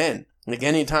black men. Like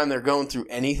anytime they're going through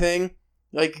anything.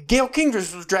 Like, Gail Kindred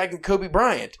was dragging Kobe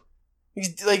Bryant. He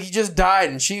just died,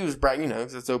 and she was,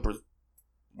 that's Oprah's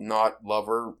not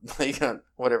lover,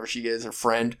 whatever she is, her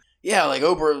friend. Yeah, like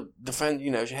Oprah she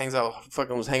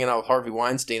was hanging out with Harvey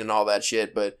Weinstein and all that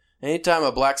shit, but anytime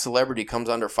a black celebrity comes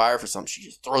under fire for something, she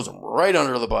just throws him right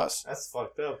under the bus. That's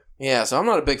fucked up. Yeah, so I'm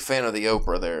not a big fan of the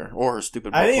Oprah there, or her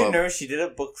stupid book club. I didn't even know she did a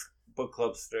book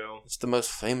club still. It's the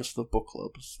most famous of the book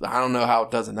clubs. I don't know how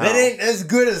it does it now. That ain't as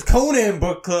good as Conan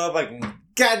book club. I can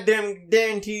goddamn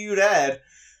guarantee you that.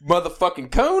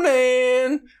 Motherfucking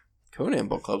Conan! Conan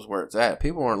book club's where it's at.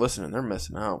 People aren't listening. They're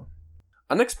missing out.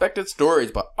 Unexpected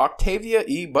Stories by Octavia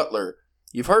E. Butler.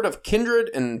 You've heard of Kindred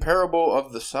and Parable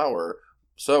of the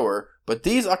Sower, but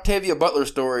these Octavia Butler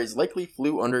stories likely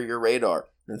flew under your radar.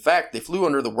 In fact, they flew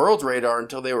under the world's radar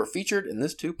until they were featured in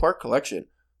this 2-part collection.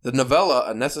 The novella,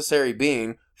 A Necessary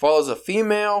Being, follows a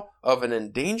female of an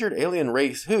endangered alien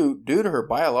race who, due to her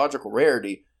biological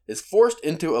rarity, is forced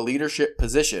into a leadership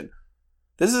position.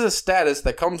 This is a status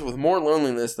that comes with more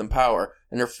loneliness than power,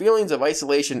 and her feelings of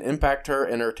isolation impact her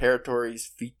and her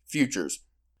territory's futures.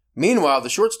 Meanwhile, the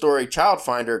short story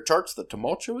Childfinder charts the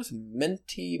tumultuous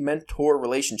mentee-mentor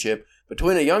relationship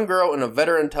between a young girl and a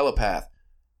veteran telepath.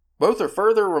 Both are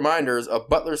further reminders of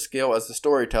Butler's skill as a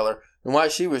storyteller and why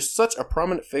she was such a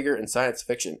prominent figure in science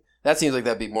fiction. That seems like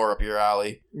that'd be more up your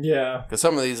alley. Yeah. Because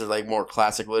some of these are like more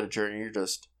classic literature, and you're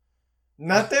just...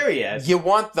 Not there yet. You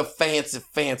want the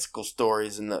fanciful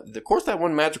stories, and of course that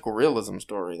one magical realism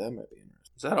story, that might be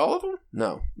interesting. Is that all of them?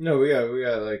 No. No, we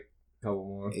got like a couple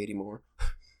more. 80 more.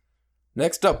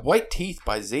 Next up, White Teeth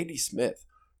by Zadie Smith.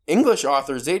 English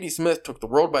author Zadie Smith took the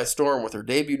world by storm with her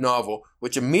debut novel,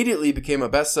 which immediately became a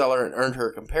bestseller and earned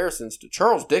her comparisons to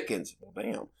Charles Dickens,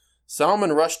 Salman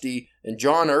Rushdie, and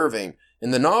John Irving. In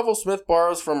the novel, Smith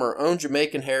borrows from her own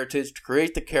Jamaican heritage to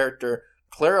create the character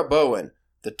Clara Bowen,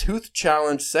 the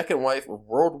tooth-challenged second wife of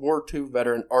World War II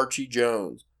veteran Archie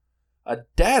Jones.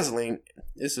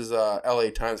 This is a LA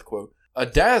Times quote, a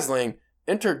dazzling,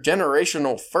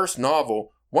 intergenerational first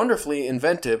novel, wonderfully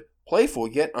inventive, playful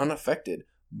yet unaffected,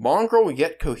 mongrel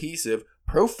yet cohesive,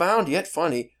 profound yet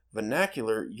funny,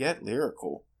 vernacular yet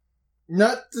lyrical.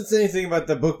 Not to say anything about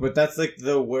the book, but that's like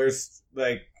the worst,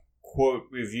 quote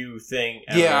review thing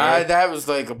ever. Yeah, that was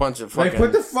like a bunch of fucking...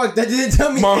 what the fuck? That didn't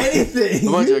tell me anything.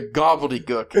 A bunch of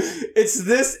gobbledygook. It's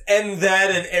this and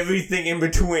that and everything in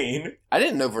between. I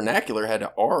didn't know vernacular had an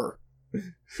R.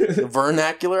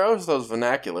 Vernacular? I always thought it was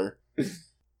vernacular.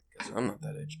 Because I'm not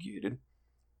that educated.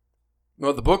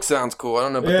 Well, the book sounds cool. I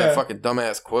don't know about that fucking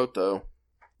dumbass quote, though.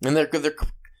 And they're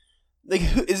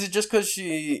is it just because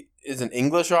she is an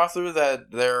English author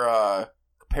that they're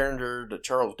comparing her to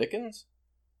Charles Dickens?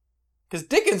 Because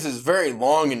Dickens is very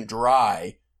long and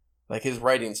dry, like his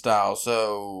writing style.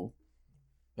 So,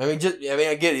 I get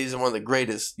it, he's one of the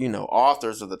greatest,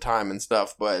 authors of the time and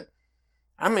stuff. But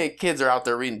how many kids are out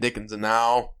there reading Dickens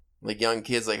now? Like young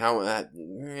kids, like how that?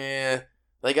 Yeah,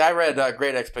 like I read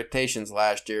Great Expectations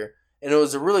last year, and it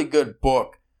was a really good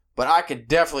book. But I could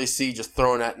definitely see just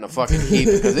throwing that in a fucking heap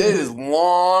because it is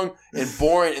long and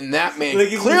boring, and that man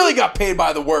clearly got paid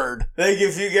by the word. Like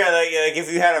if you got if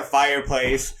you had a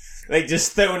fireplace.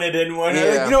 Just throwing it in one.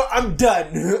 Yeah. I'm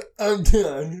done. I'm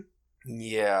done.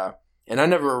 Yeah. And I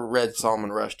never read Salman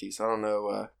Rushdie, so I don't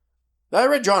know. I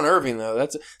read John Irving, though.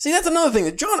 That's another thing.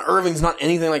 That John Irving's not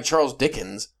anything like Charles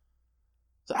Dickens.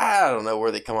 So I don't know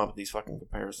where they come up with these fucking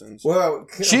comparisons. Well,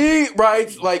 she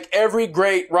writes like every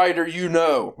great writer you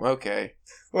know. Okay.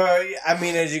 Well,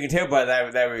 as you can tell by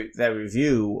that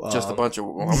review, just a bunch of.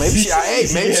 Well,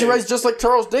 maybe she writes just like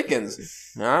Charles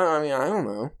Dickens. I don't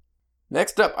know.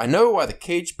 Next up, I Know Why the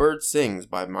Caged Bird Sings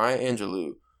by Maya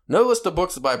Angelou. No list of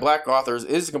books by black authors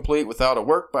is complete without a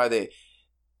work by the...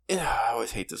 I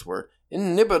always hate this word.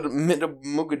 No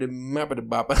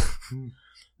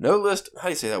list... How do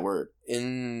you say that word?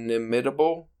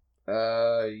 Inimitable?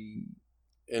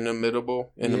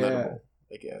 Inimitable? Yeah.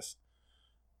 I guess.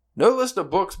 No list of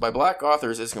books by black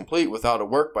authors is complete without a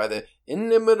work by the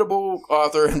inimitable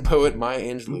author and poet Maya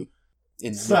Angelou.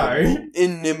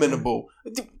 Inimitable.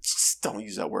 Just don't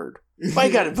use that word. Why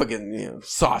you gotta fucking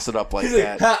sauce it up like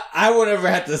that? I would never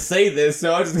have to say this,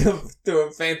 so I'm just gonna throw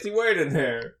a fancy word in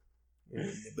there.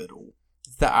 Inimitable.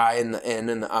 It's the I and the N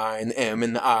and the I and the M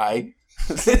and the I.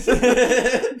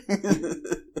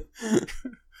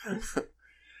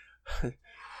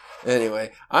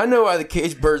 Anyway, I Know Why the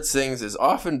Caged Bird Sings is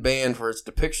often banned for its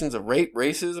depictions of rape,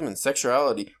 racism, and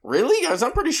sexuality. Really?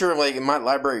 I'm pretty sure in my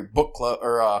library book club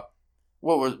or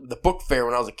what was the book fair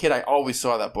when I was a kid, I always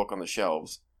saw that book on the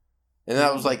shelves. And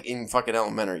that was, like, in fucking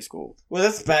elementary school. Well,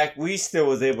 that's back. We still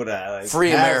was able to, like...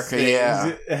 Free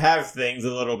America, have things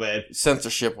a little bit.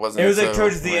 Censorship wasn't... It was, like,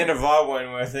 towards the end of our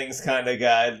one where things kind of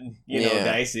got,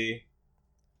 dicey.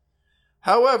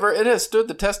 However, it has stood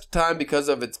the test of time because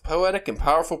of its poetic and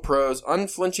powerful prose,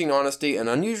 unflinching honesty, and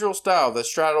unusual style that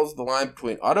straddles the line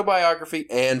between autobiography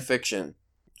and fiction.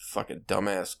 Fucking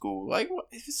dumbass school. Like,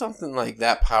 if it's something like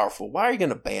that powerful, why are you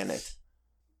gonna ban it?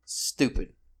 Stupid.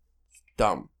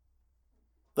 Dumb.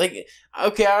 Like,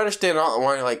 okay, I understand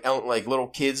wanting, like little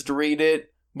kids to read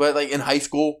it, but, like, in high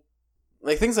school,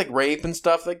 like, things like rape and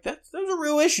stuff, like, those are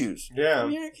real issues. Yeah.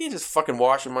 You can't just fucking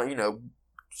wash them,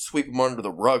 sweep them under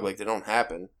the rug like they don't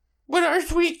happen. But our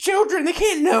sweet children, they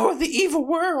can't know the evil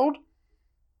world.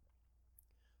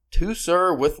 To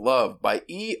Sir with Love by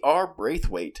E.R.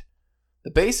 Braithwaite.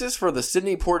 The basis for the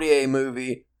Sidney Poitier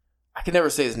movie, I can never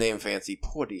say his name fancy,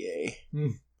 Poitier.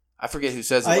 I forget who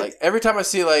says it. Like, every time I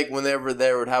see, like, whenever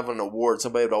they would have an award,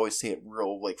 somebody would always say it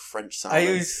real, like, French sounding. I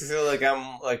always feel like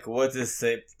I'm, like, what's this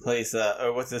place,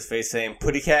 or what's this face saying?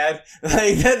 Puttycad?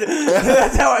 Like,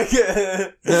 that's how I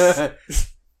get.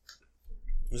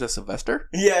 Was that Sylvester?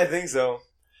 Yeah, I think so.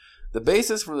 The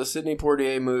basis for the Sidney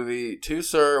Poitier movie, To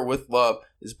Sir with Love,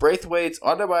 is Braithwaite's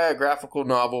autobiographical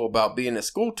novel about being a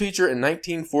school teacher in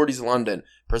 1940s London,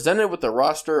 presented with a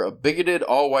roster of bigoted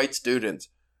all-white students.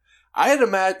 I had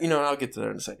imagined, and I'll get to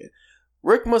that in a second.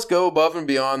 Rick must go above and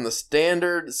beyond the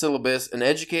standard syllabus and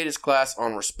educate his class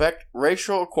on respect,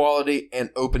 racial equality, and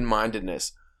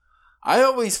open-mindedness. I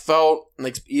always felt,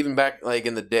 like, even back, like,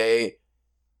 in the day,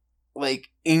 like,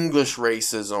 English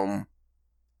racism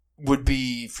would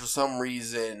be, for some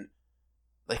reason,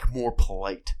 like, more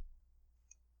polite.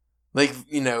 Like,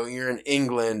 you're in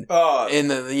England,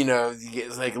 and then, you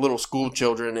get, like, little school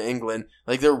children in England.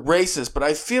 Like, they're racist, but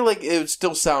I feel like it would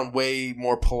still sound way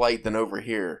more polite than over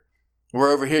here. Where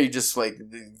over here, you just, like,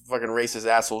 the fucking racist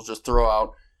assholes just throw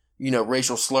out,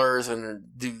 racial slurs and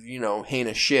do,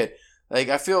 heinous shit. Like,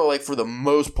 I feel like for the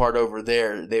most part over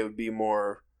there, they would be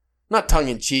more, not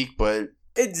tongue-in-cheek, but...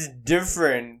 It's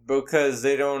different because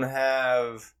they don't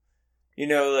have...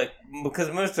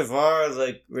 because most of our,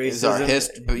 like, racism... Is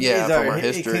our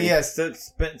history.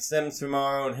 Stems from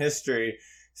our own history.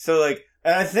 So, like,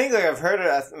 and I think, like,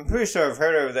 I'm pretty sure I've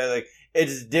heard over there, like,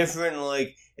 it's different,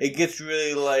 like, it gets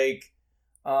really, like,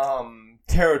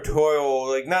 territorial,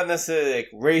 like, not necessarily, like,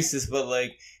 racist, but,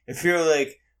 like, if you're,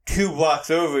 like, 2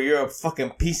 blocks over, you're a fucking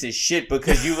piece of shit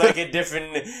because you like a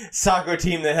different soccer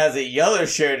team that has a yellow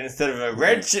shirt instead of a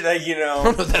red shirt, like,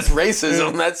 That's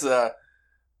racism.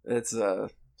 That's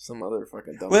some other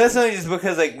fucking dumb. Well, that's only just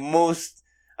because, like, most...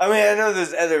 I mean, I know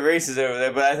there's other races over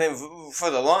there, but I think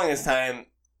for the longest time,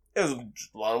 it was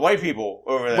a lot of white people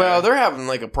over there. Well, they're having,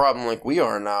 like, a problem like we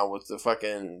are now with the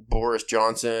fucking Boris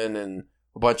Johnson and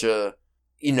a bunch of,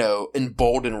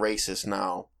 emboldened racists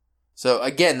now. So,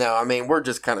 again, though, I mean, we're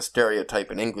just kind of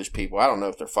stereotyping English people. I don't know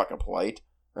if they're fucking polite.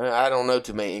 I don't know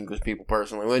too many English people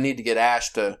personally. We need to get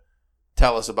Ash to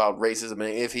tell us about racism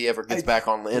if he ever gets back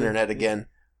on the internet again.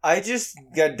 I just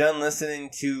got done listening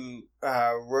to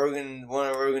one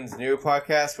of Rogan's newer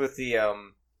podcasts with the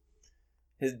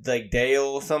his like Dale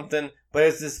or something, but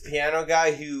it's this piano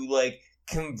guy who like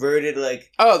converted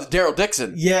like the Daryl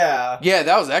Dixon. Yeah,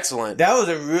 that was excellent. That was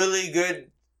a really good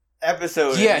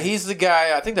episode. Yeah, he's the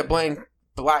guy. I think the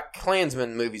Black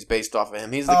Klansman movie's based off of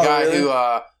him. He's the guy who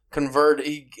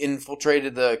he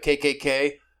infiltrated the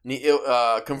KKK. And he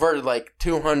converted like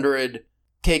 200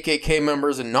 KKK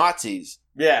members and Nazis.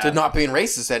 Yeah. To not being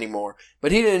racist anymore.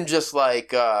 But he didn't just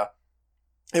like,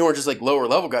 they weren't just like lower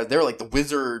level guys. They were like the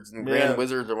wizards and grand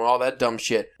wizards and all that dumb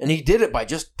shit. And he did it by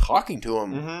just talking to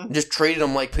them. Mm-hmm. And just treated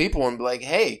them like people and be like,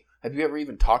 hey, have you ever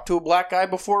even talked to a black guy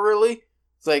before, really?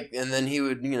 It's like, and then he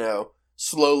would,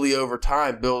 slowly over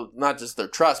time build not just their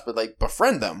trust, but like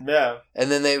befriend them. Yeah. And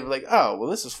then they were like, oh, well,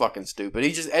 this is fucking stupid.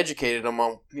 He just educated them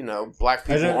on, black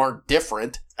people aren't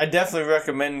different. I definitely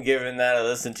recommend giving that a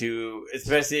listen to,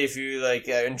 especially if you like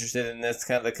are interested in this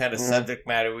kind of subject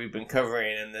matter we've been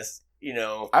covering in this,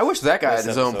 I wish that guy had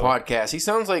his own podcast. He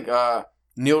sounds like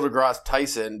Neil deGrasse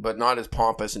Tyson, but not as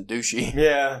pompous and douchey.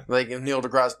 Yeah. Like if Neil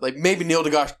deGrasse, like maybe Neil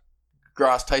deGrasse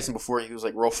Tyson before he was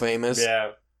like real famous.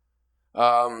 Yeah.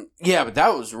 But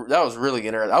that was really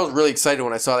interesting. I was really excited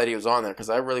when I saw that he was on there because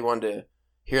I really wanted to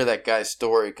hear that guy's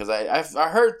story because I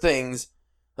heard things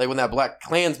like when that Black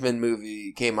Klansman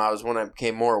movie came out is when I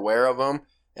became more aware of him,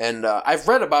 and I've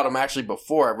read about him actually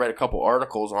before. I've read a couple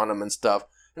articles on him and stuff,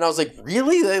 and I was like,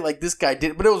 really? Like this guy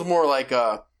did, but it was more like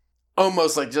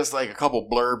almost like just like a couple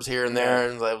blurbs here and there,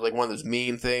 and it was like one of those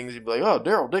meme things. You'd be like, oh,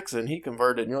 Daryl Dixon, he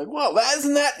converted, and you're like, well,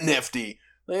 isn't that nifty?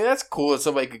 Like, that's cool that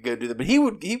somebody could go do that. But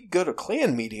he'd go to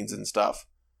Klan meetings and stuff.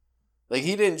 Like,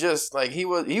 he didn't just, like, he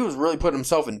was really putting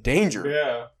himself in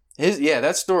danger. Yeah.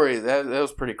 That story, that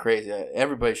was pretty crazy.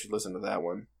 Everybody should listen to that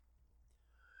one.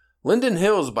 Linden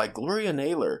Hills by Gloria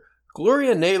Naylor.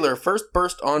 Gloria Naylor first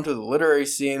burst onto the literary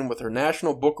scene with her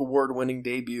National Book Award-winning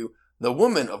debut, The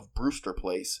Woman of Brewster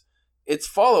Place. Its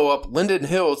follow-up, Linden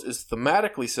Hills, is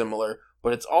thematically similar,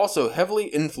 but it's also heavily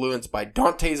influenced by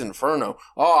Dante's Inferno.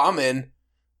 Oh, I'm in.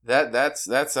 That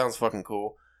sounds fucking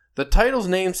cool. The title's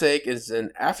namesake is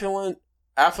an affluent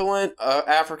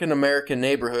African-American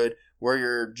neighborhood where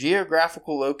your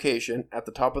geographical location, at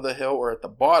the top of the hill or at the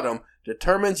bottom,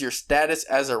 determines your status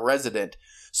as a resident.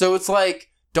 So it's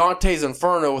like Dante's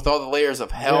Inferno with all the layers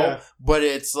of hell, but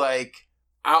it's like,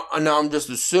 I'm just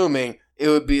assuming it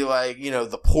would be like,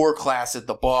 the poor class at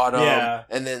the bottom,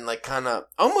 and then like kind of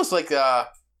almost like a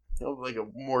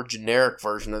more generic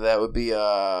version of that would be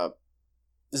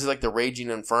this is like the Raging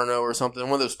Inferno or something,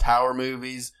 one of those tower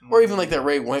movies, or even like that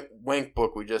Ray Wank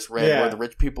book we just read where the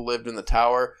rich people lived in the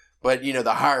tower, but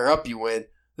the higher up you went,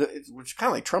 which is kind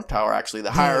of like Trump Tower actually,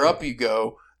 the higher up you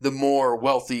go, the more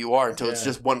wealthy you are until it's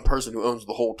just one person who owns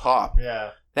the whole top.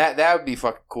 Yeah. That would be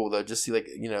fucking cool though, just see like,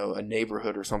 a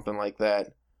neighborhood or something like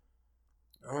that.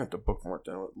 I want to bookmark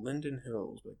down with Linden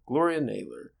Hills by Gloria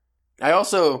Naylor. I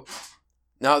also,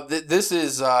 now this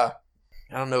is, I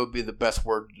don't know what would be the best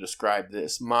word to describe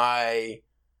this. My,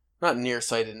 not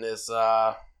nearsightedness,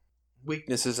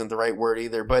 weakness isn't the right word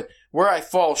either, but where I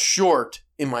fall short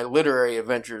in my literary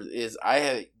adventures is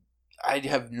I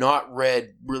have not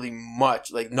read really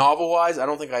much. Like, novel-wise, I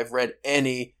don't think I've read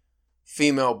any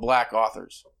female black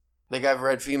authors. Like, I've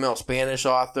read female Spanish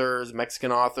authors,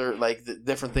 Mexican authors, like,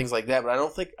 different things like that, but I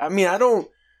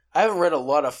haven't read a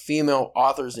lot of female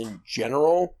authors in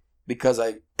general, because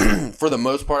for the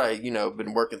most part,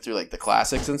 been working through, like, the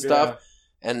classics and stuff,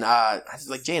 and,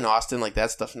 like, Jane Austen, like,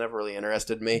 that stuff never really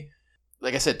interested me.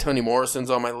 Like I said, Toni Morrison's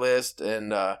on my list,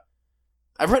 and,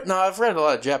 I've read a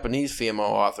lot of Japanese female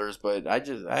authors, but I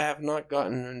have not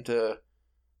gotten into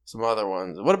some other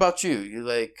ones. What about you? You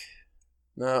like...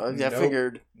 No, I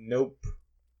figured... Nope.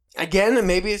 Again,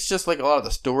 maybe it's just like a lot of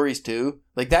the stories too.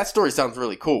 Like, that story sounds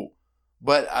really cool,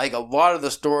 but like a lot of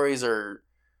the stories are...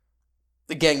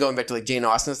 Again, going back to like Jane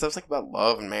Austen and stuff, it's like about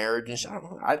love and marriage and shit.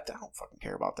 I don't fucking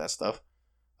care about that stuff.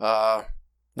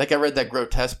 Like I read that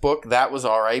Grotesque book. That was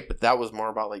alright, but that was more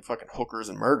about like fucking hookers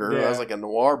and murder. That was like a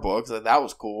noir book, so that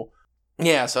was cool.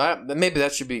 Yeah, so maybe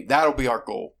that'll be our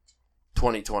goal,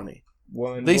 2020.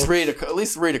 At least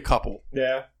read a couple.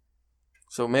 Yeah.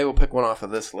 So maybe we'll pick one off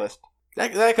of this list.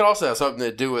 That could also have something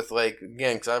to do with, like,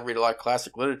 again, because I read a lot of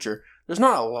classic literature. There's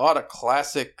not a lot of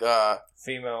classic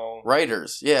female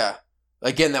writers. Yeah.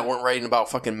 Again, that weren't writing about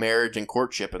fucking marriage and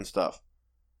courtship and stuff.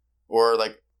 Or,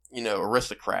 like,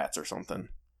 aristocrats or something.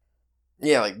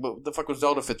 Yeah, like, what the fuck was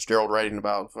Zelda Fitzgerald writing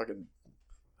about? Fucking,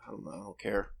 I don't know, I don't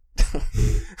care.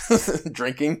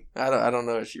 Drinking? I don't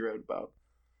know what she wrote about.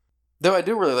 Though I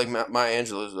do really like Maya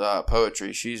Angelou's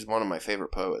poetry. She's one of my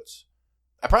favorite poets.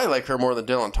 I probably like her more than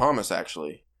Dylan Thomas,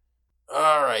 actually.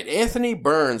 Alright, Anthony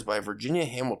Burns by Virginia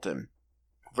Hamilton.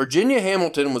 Virginia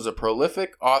Hamilton was a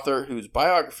prolific author whose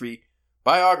biography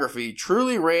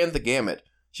truly ran the gamut.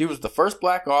 She was the first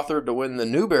black author to win the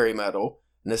Newbery Medal,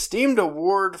 an esteemed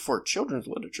award for children's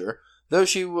literature, though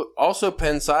she also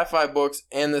penned sci-fi books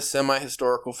and the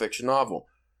semi-historical fiction novel.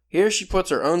 Here she puts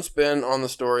her own spin on the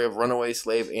story of runaway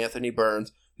slave Anthony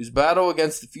Burns, whose battle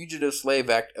against the Fugitive Slave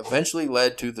Act eventually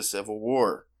led to the Civil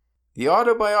War. The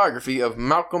autobiography of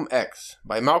Malcolm X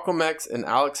by Malcolm X and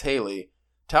Alex Haley,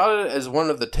 touted as one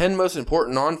of the 10 most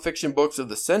important nonfiction books of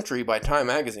the century by Time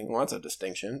magazine. Well, that's a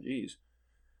distinction. Jeez.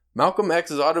 Malcolm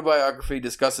X's autobiography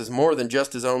discusses more than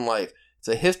just his own life. It's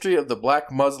a history of the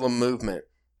black Muslim movement.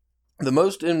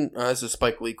 This is a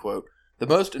Spike Lee quote. The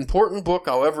most important book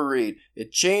I'll ever read.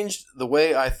 It changed the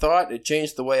way I thought. It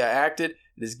changed the way I acted.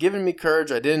 It has given me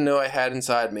courage I didn't know I had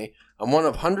inside me. I'm one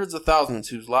of hundreds of thousands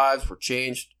whose lives were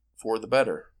changed for the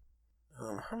better.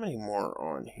 How many more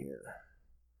are on here?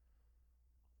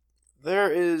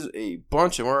 There is a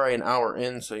bunch, and we're already an hour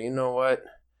in, so you know what?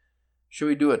 Should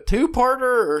we do a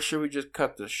two-parter, or should we just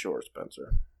cut this short,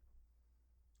 Spencer?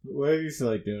 Whatever you feel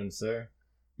like doing, sir.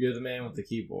 You're the man with the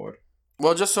keyboard.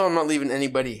 Well, just so I'm not leaving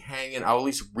anybody hanging, I'll at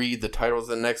least read the titles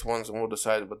of the next ones, and we'll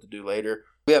decide what to do later.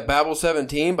 We have Babel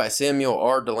 17 by Samuel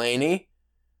R. Delany.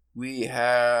 We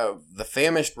have The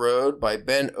Famished Road by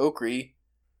Ben Okri.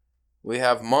 We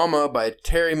have Mama by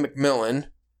Terry McMillan.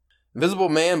 Invisible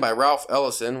Man by Ralph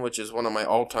Ellison, which is one of my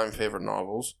all-time favorite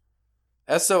novels.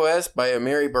 SOS by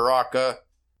Amiri Baraka.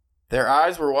 Their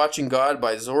Eyes Were Watching God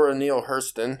by Zora Neale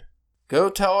Hurston. Go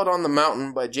Tell It on the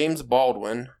Mountain by James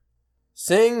Baldwin.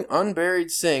 Sing Unburied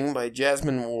Sing by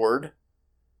Jasmine Ward.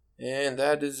 And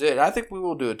that is it. I think we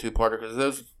will do a two-parter because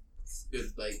those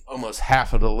is like almost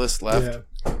half of the list left.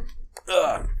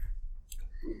 Yeah.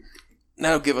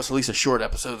 That'll give us at least a short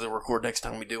episode to record next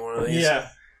time we do one of these. Yeah.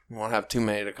 We won't have too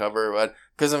many to cover, but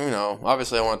because,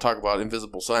 obviously I want to talk about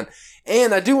Invisible Sun.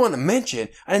 And I do want to mention,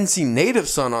 I didn't see Native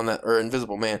Son on that, or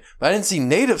Invisible Man, but I didn't see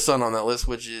Native Son on that list,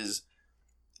 which is,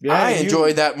 I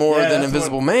enjoyed that more than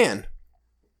Invisible Man.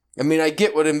 I mean, I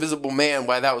get what Invisible Man,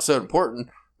 why that was so important,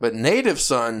 but Native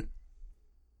Son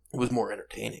was more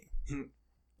entertaining. It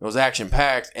was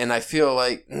action-packed, and I feel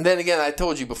like, and then again, I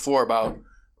told you before about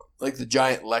like the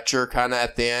giant lecture kind of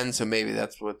at the end, so maybe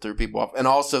that's what threw people off. And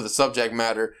also the subject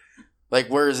matter, like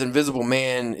whereas Invisible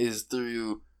Man is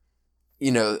through,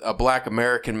 a black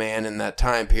American man in that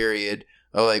time period,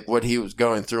 of like what he was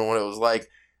going through and what it was like.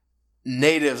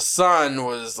 Native Son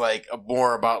was like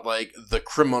more about like the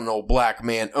criminal black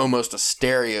man, almost a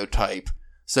stereotype.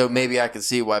 So maybe I could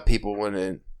see why people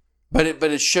wouldn't. But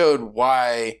it showed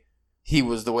why he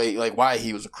was the way, like why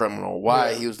he was a criminal,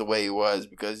 why he was the way he was,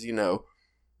 because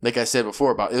like I said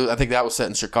before about it, I think that was set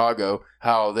in Chicago,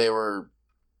 how they were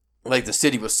like the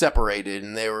city was separated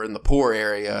and they were in the poor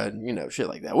area and shit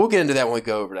like that. We'll get into that when we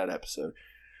go over that episode.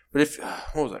 But if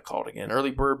what was that called again? Early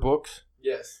Bird Books?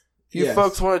 Yes. If you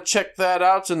folks want to check that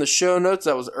out, it's in the show notes.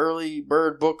 That was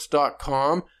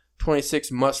earlybirdbooks.com.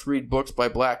 26 must-read books by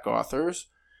black authors.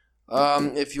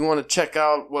 If you want to check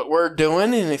out what we're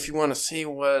doing, and if you want to see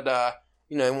what,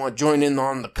 you want to join in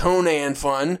on the Conan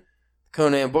fun,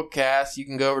 Conan Bookcast, you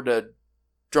can go over to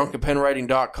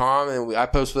drunkenpenwriting.com, and I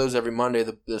post those every Monday,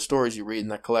 the stories you read in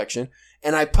that collection.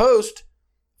 And I post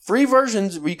free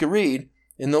versions where you can read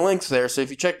in the links there. So if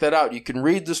you check that out, you can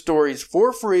read the stories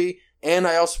for free. And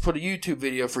I also put a YouTube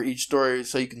video for each story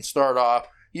so you can start off.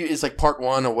 It's like part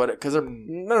one or what, because they're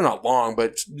not long,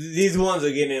 but these ones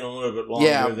are getting a little bit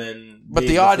longer than. But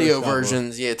the audio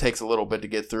versions, it takes a little bit to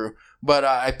get through. But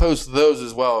I post those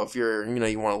as well if you're,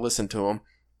 you want to listen to them.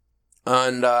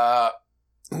 And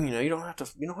you don't have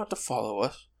to follow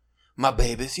us, my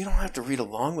babies. You don't have to read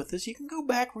along with us. You can go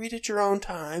back, read at your own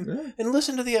time, and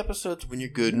listen to the episodes when you're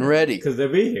good and ready. Because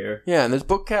they'll be here. Yeah, and this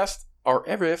bookcast are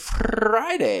every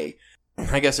Friday.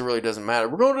 I guess it really doesn't matter.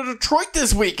 We're going to Detroit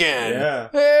this weekend. Yeah.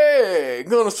 Hey,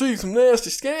 gonna see some nasty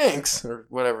skanks. Or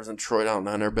whatever's in Detroit. I don't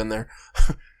know. I've never been there.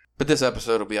 But this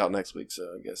episode will be out next week, so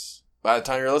I guess by the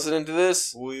time you're listening to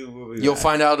this, you'll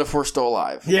find out if we're still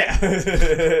alive. Yeah.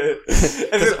 if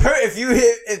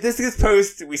this gets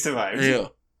posted, we survived. Yeah.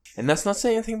 And that's not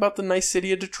saying anything about the nice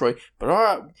city of Detroit, but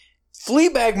alright.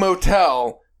 Fleabag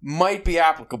Motel might be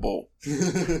applicable.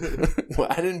 Well,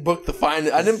 I didn't book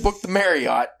the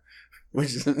Marriott.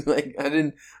 Which is like, I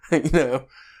didn't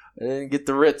get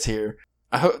the Ritz here.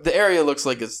 I hope the area looks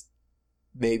like it's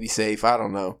maybe safe. I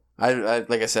don't know. I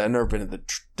like I said, I've never been to the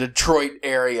Detroit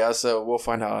area, so we'll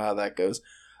find out how that goes.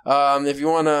 If you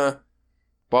want to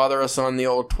bother us on the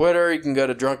old Twitter, you can go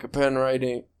to Drunken Pen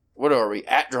Writing. What are we?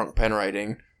 At Drunk Pen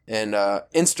Writing. And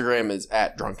Instagram is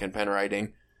at Drunken Pen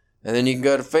Writing. And then you can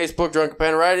go to Facebook, Drunken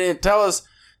Pen Writing, and tell us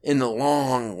in the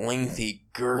long, lengthy,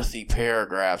 girthy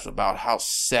paragraphs about how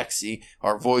sexy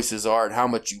our voices are and how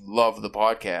much you love the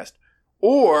podcast.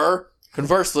 Or,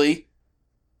 conversely,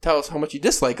 tell us how much you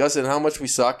dislike us and how much we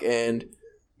suck and,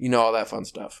 all that fun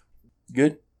stuff.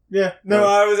 Good? Yeah. No,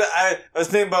 I was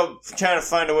thinking about trying to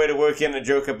find a way to work in a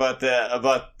joke about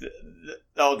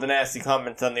all the nasty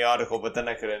comments on the article, but then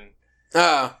I couldn't.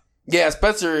 Yeah,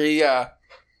 Spencer,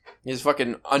 his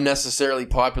fucking unnecessarily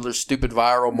popular, stupid,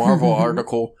 viral Marvel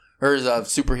article, or his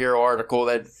superhero article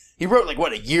that he wrote,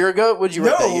 a year ago? What did you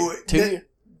write that year? 2 years?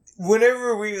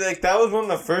 Whenever that was one of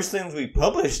the first things we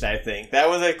published, I think. That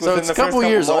was, so it's a couple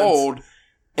years old,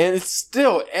 and it's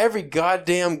still, every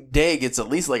goddamn day gets at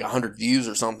least, 100 views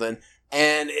or something,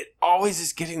 and it always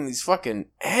is getting these fucking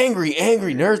angry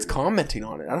nerds commenting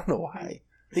on it. I don't know why.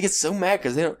 They get so mad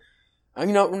because they don't... we're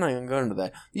not even going to go into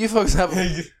that. You folks have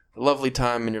a lovely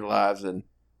time in your lives, and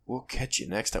we'll catch you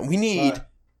next time. We need,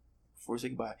 before we say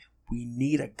goodbye, we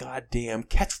need a goddamn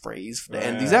catchphrase to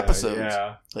end these episodes.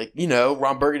 Yeah.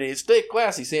 Ron Burgundy, stay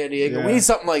classy, San Diego. Yeah. We need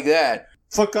something like that.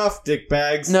 Fuck off, dick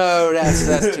bags. No,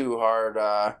 that's too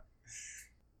hard.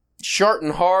 Short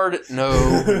and hard,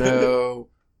 no.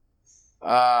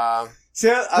 See,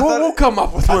 we'll come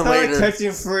up with one later.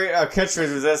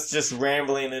 Catchphrase was us just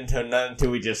rambling into nothing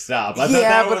until we just stop. I thought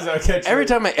that was our catchphrase. Every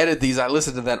time I edit these, I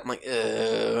listen to that. I'm like,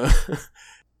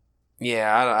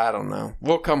 Yeah, I don't know.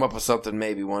 We'll come up with something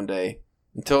maybe one day.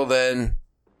 Until then,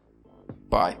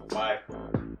 bye. Bye.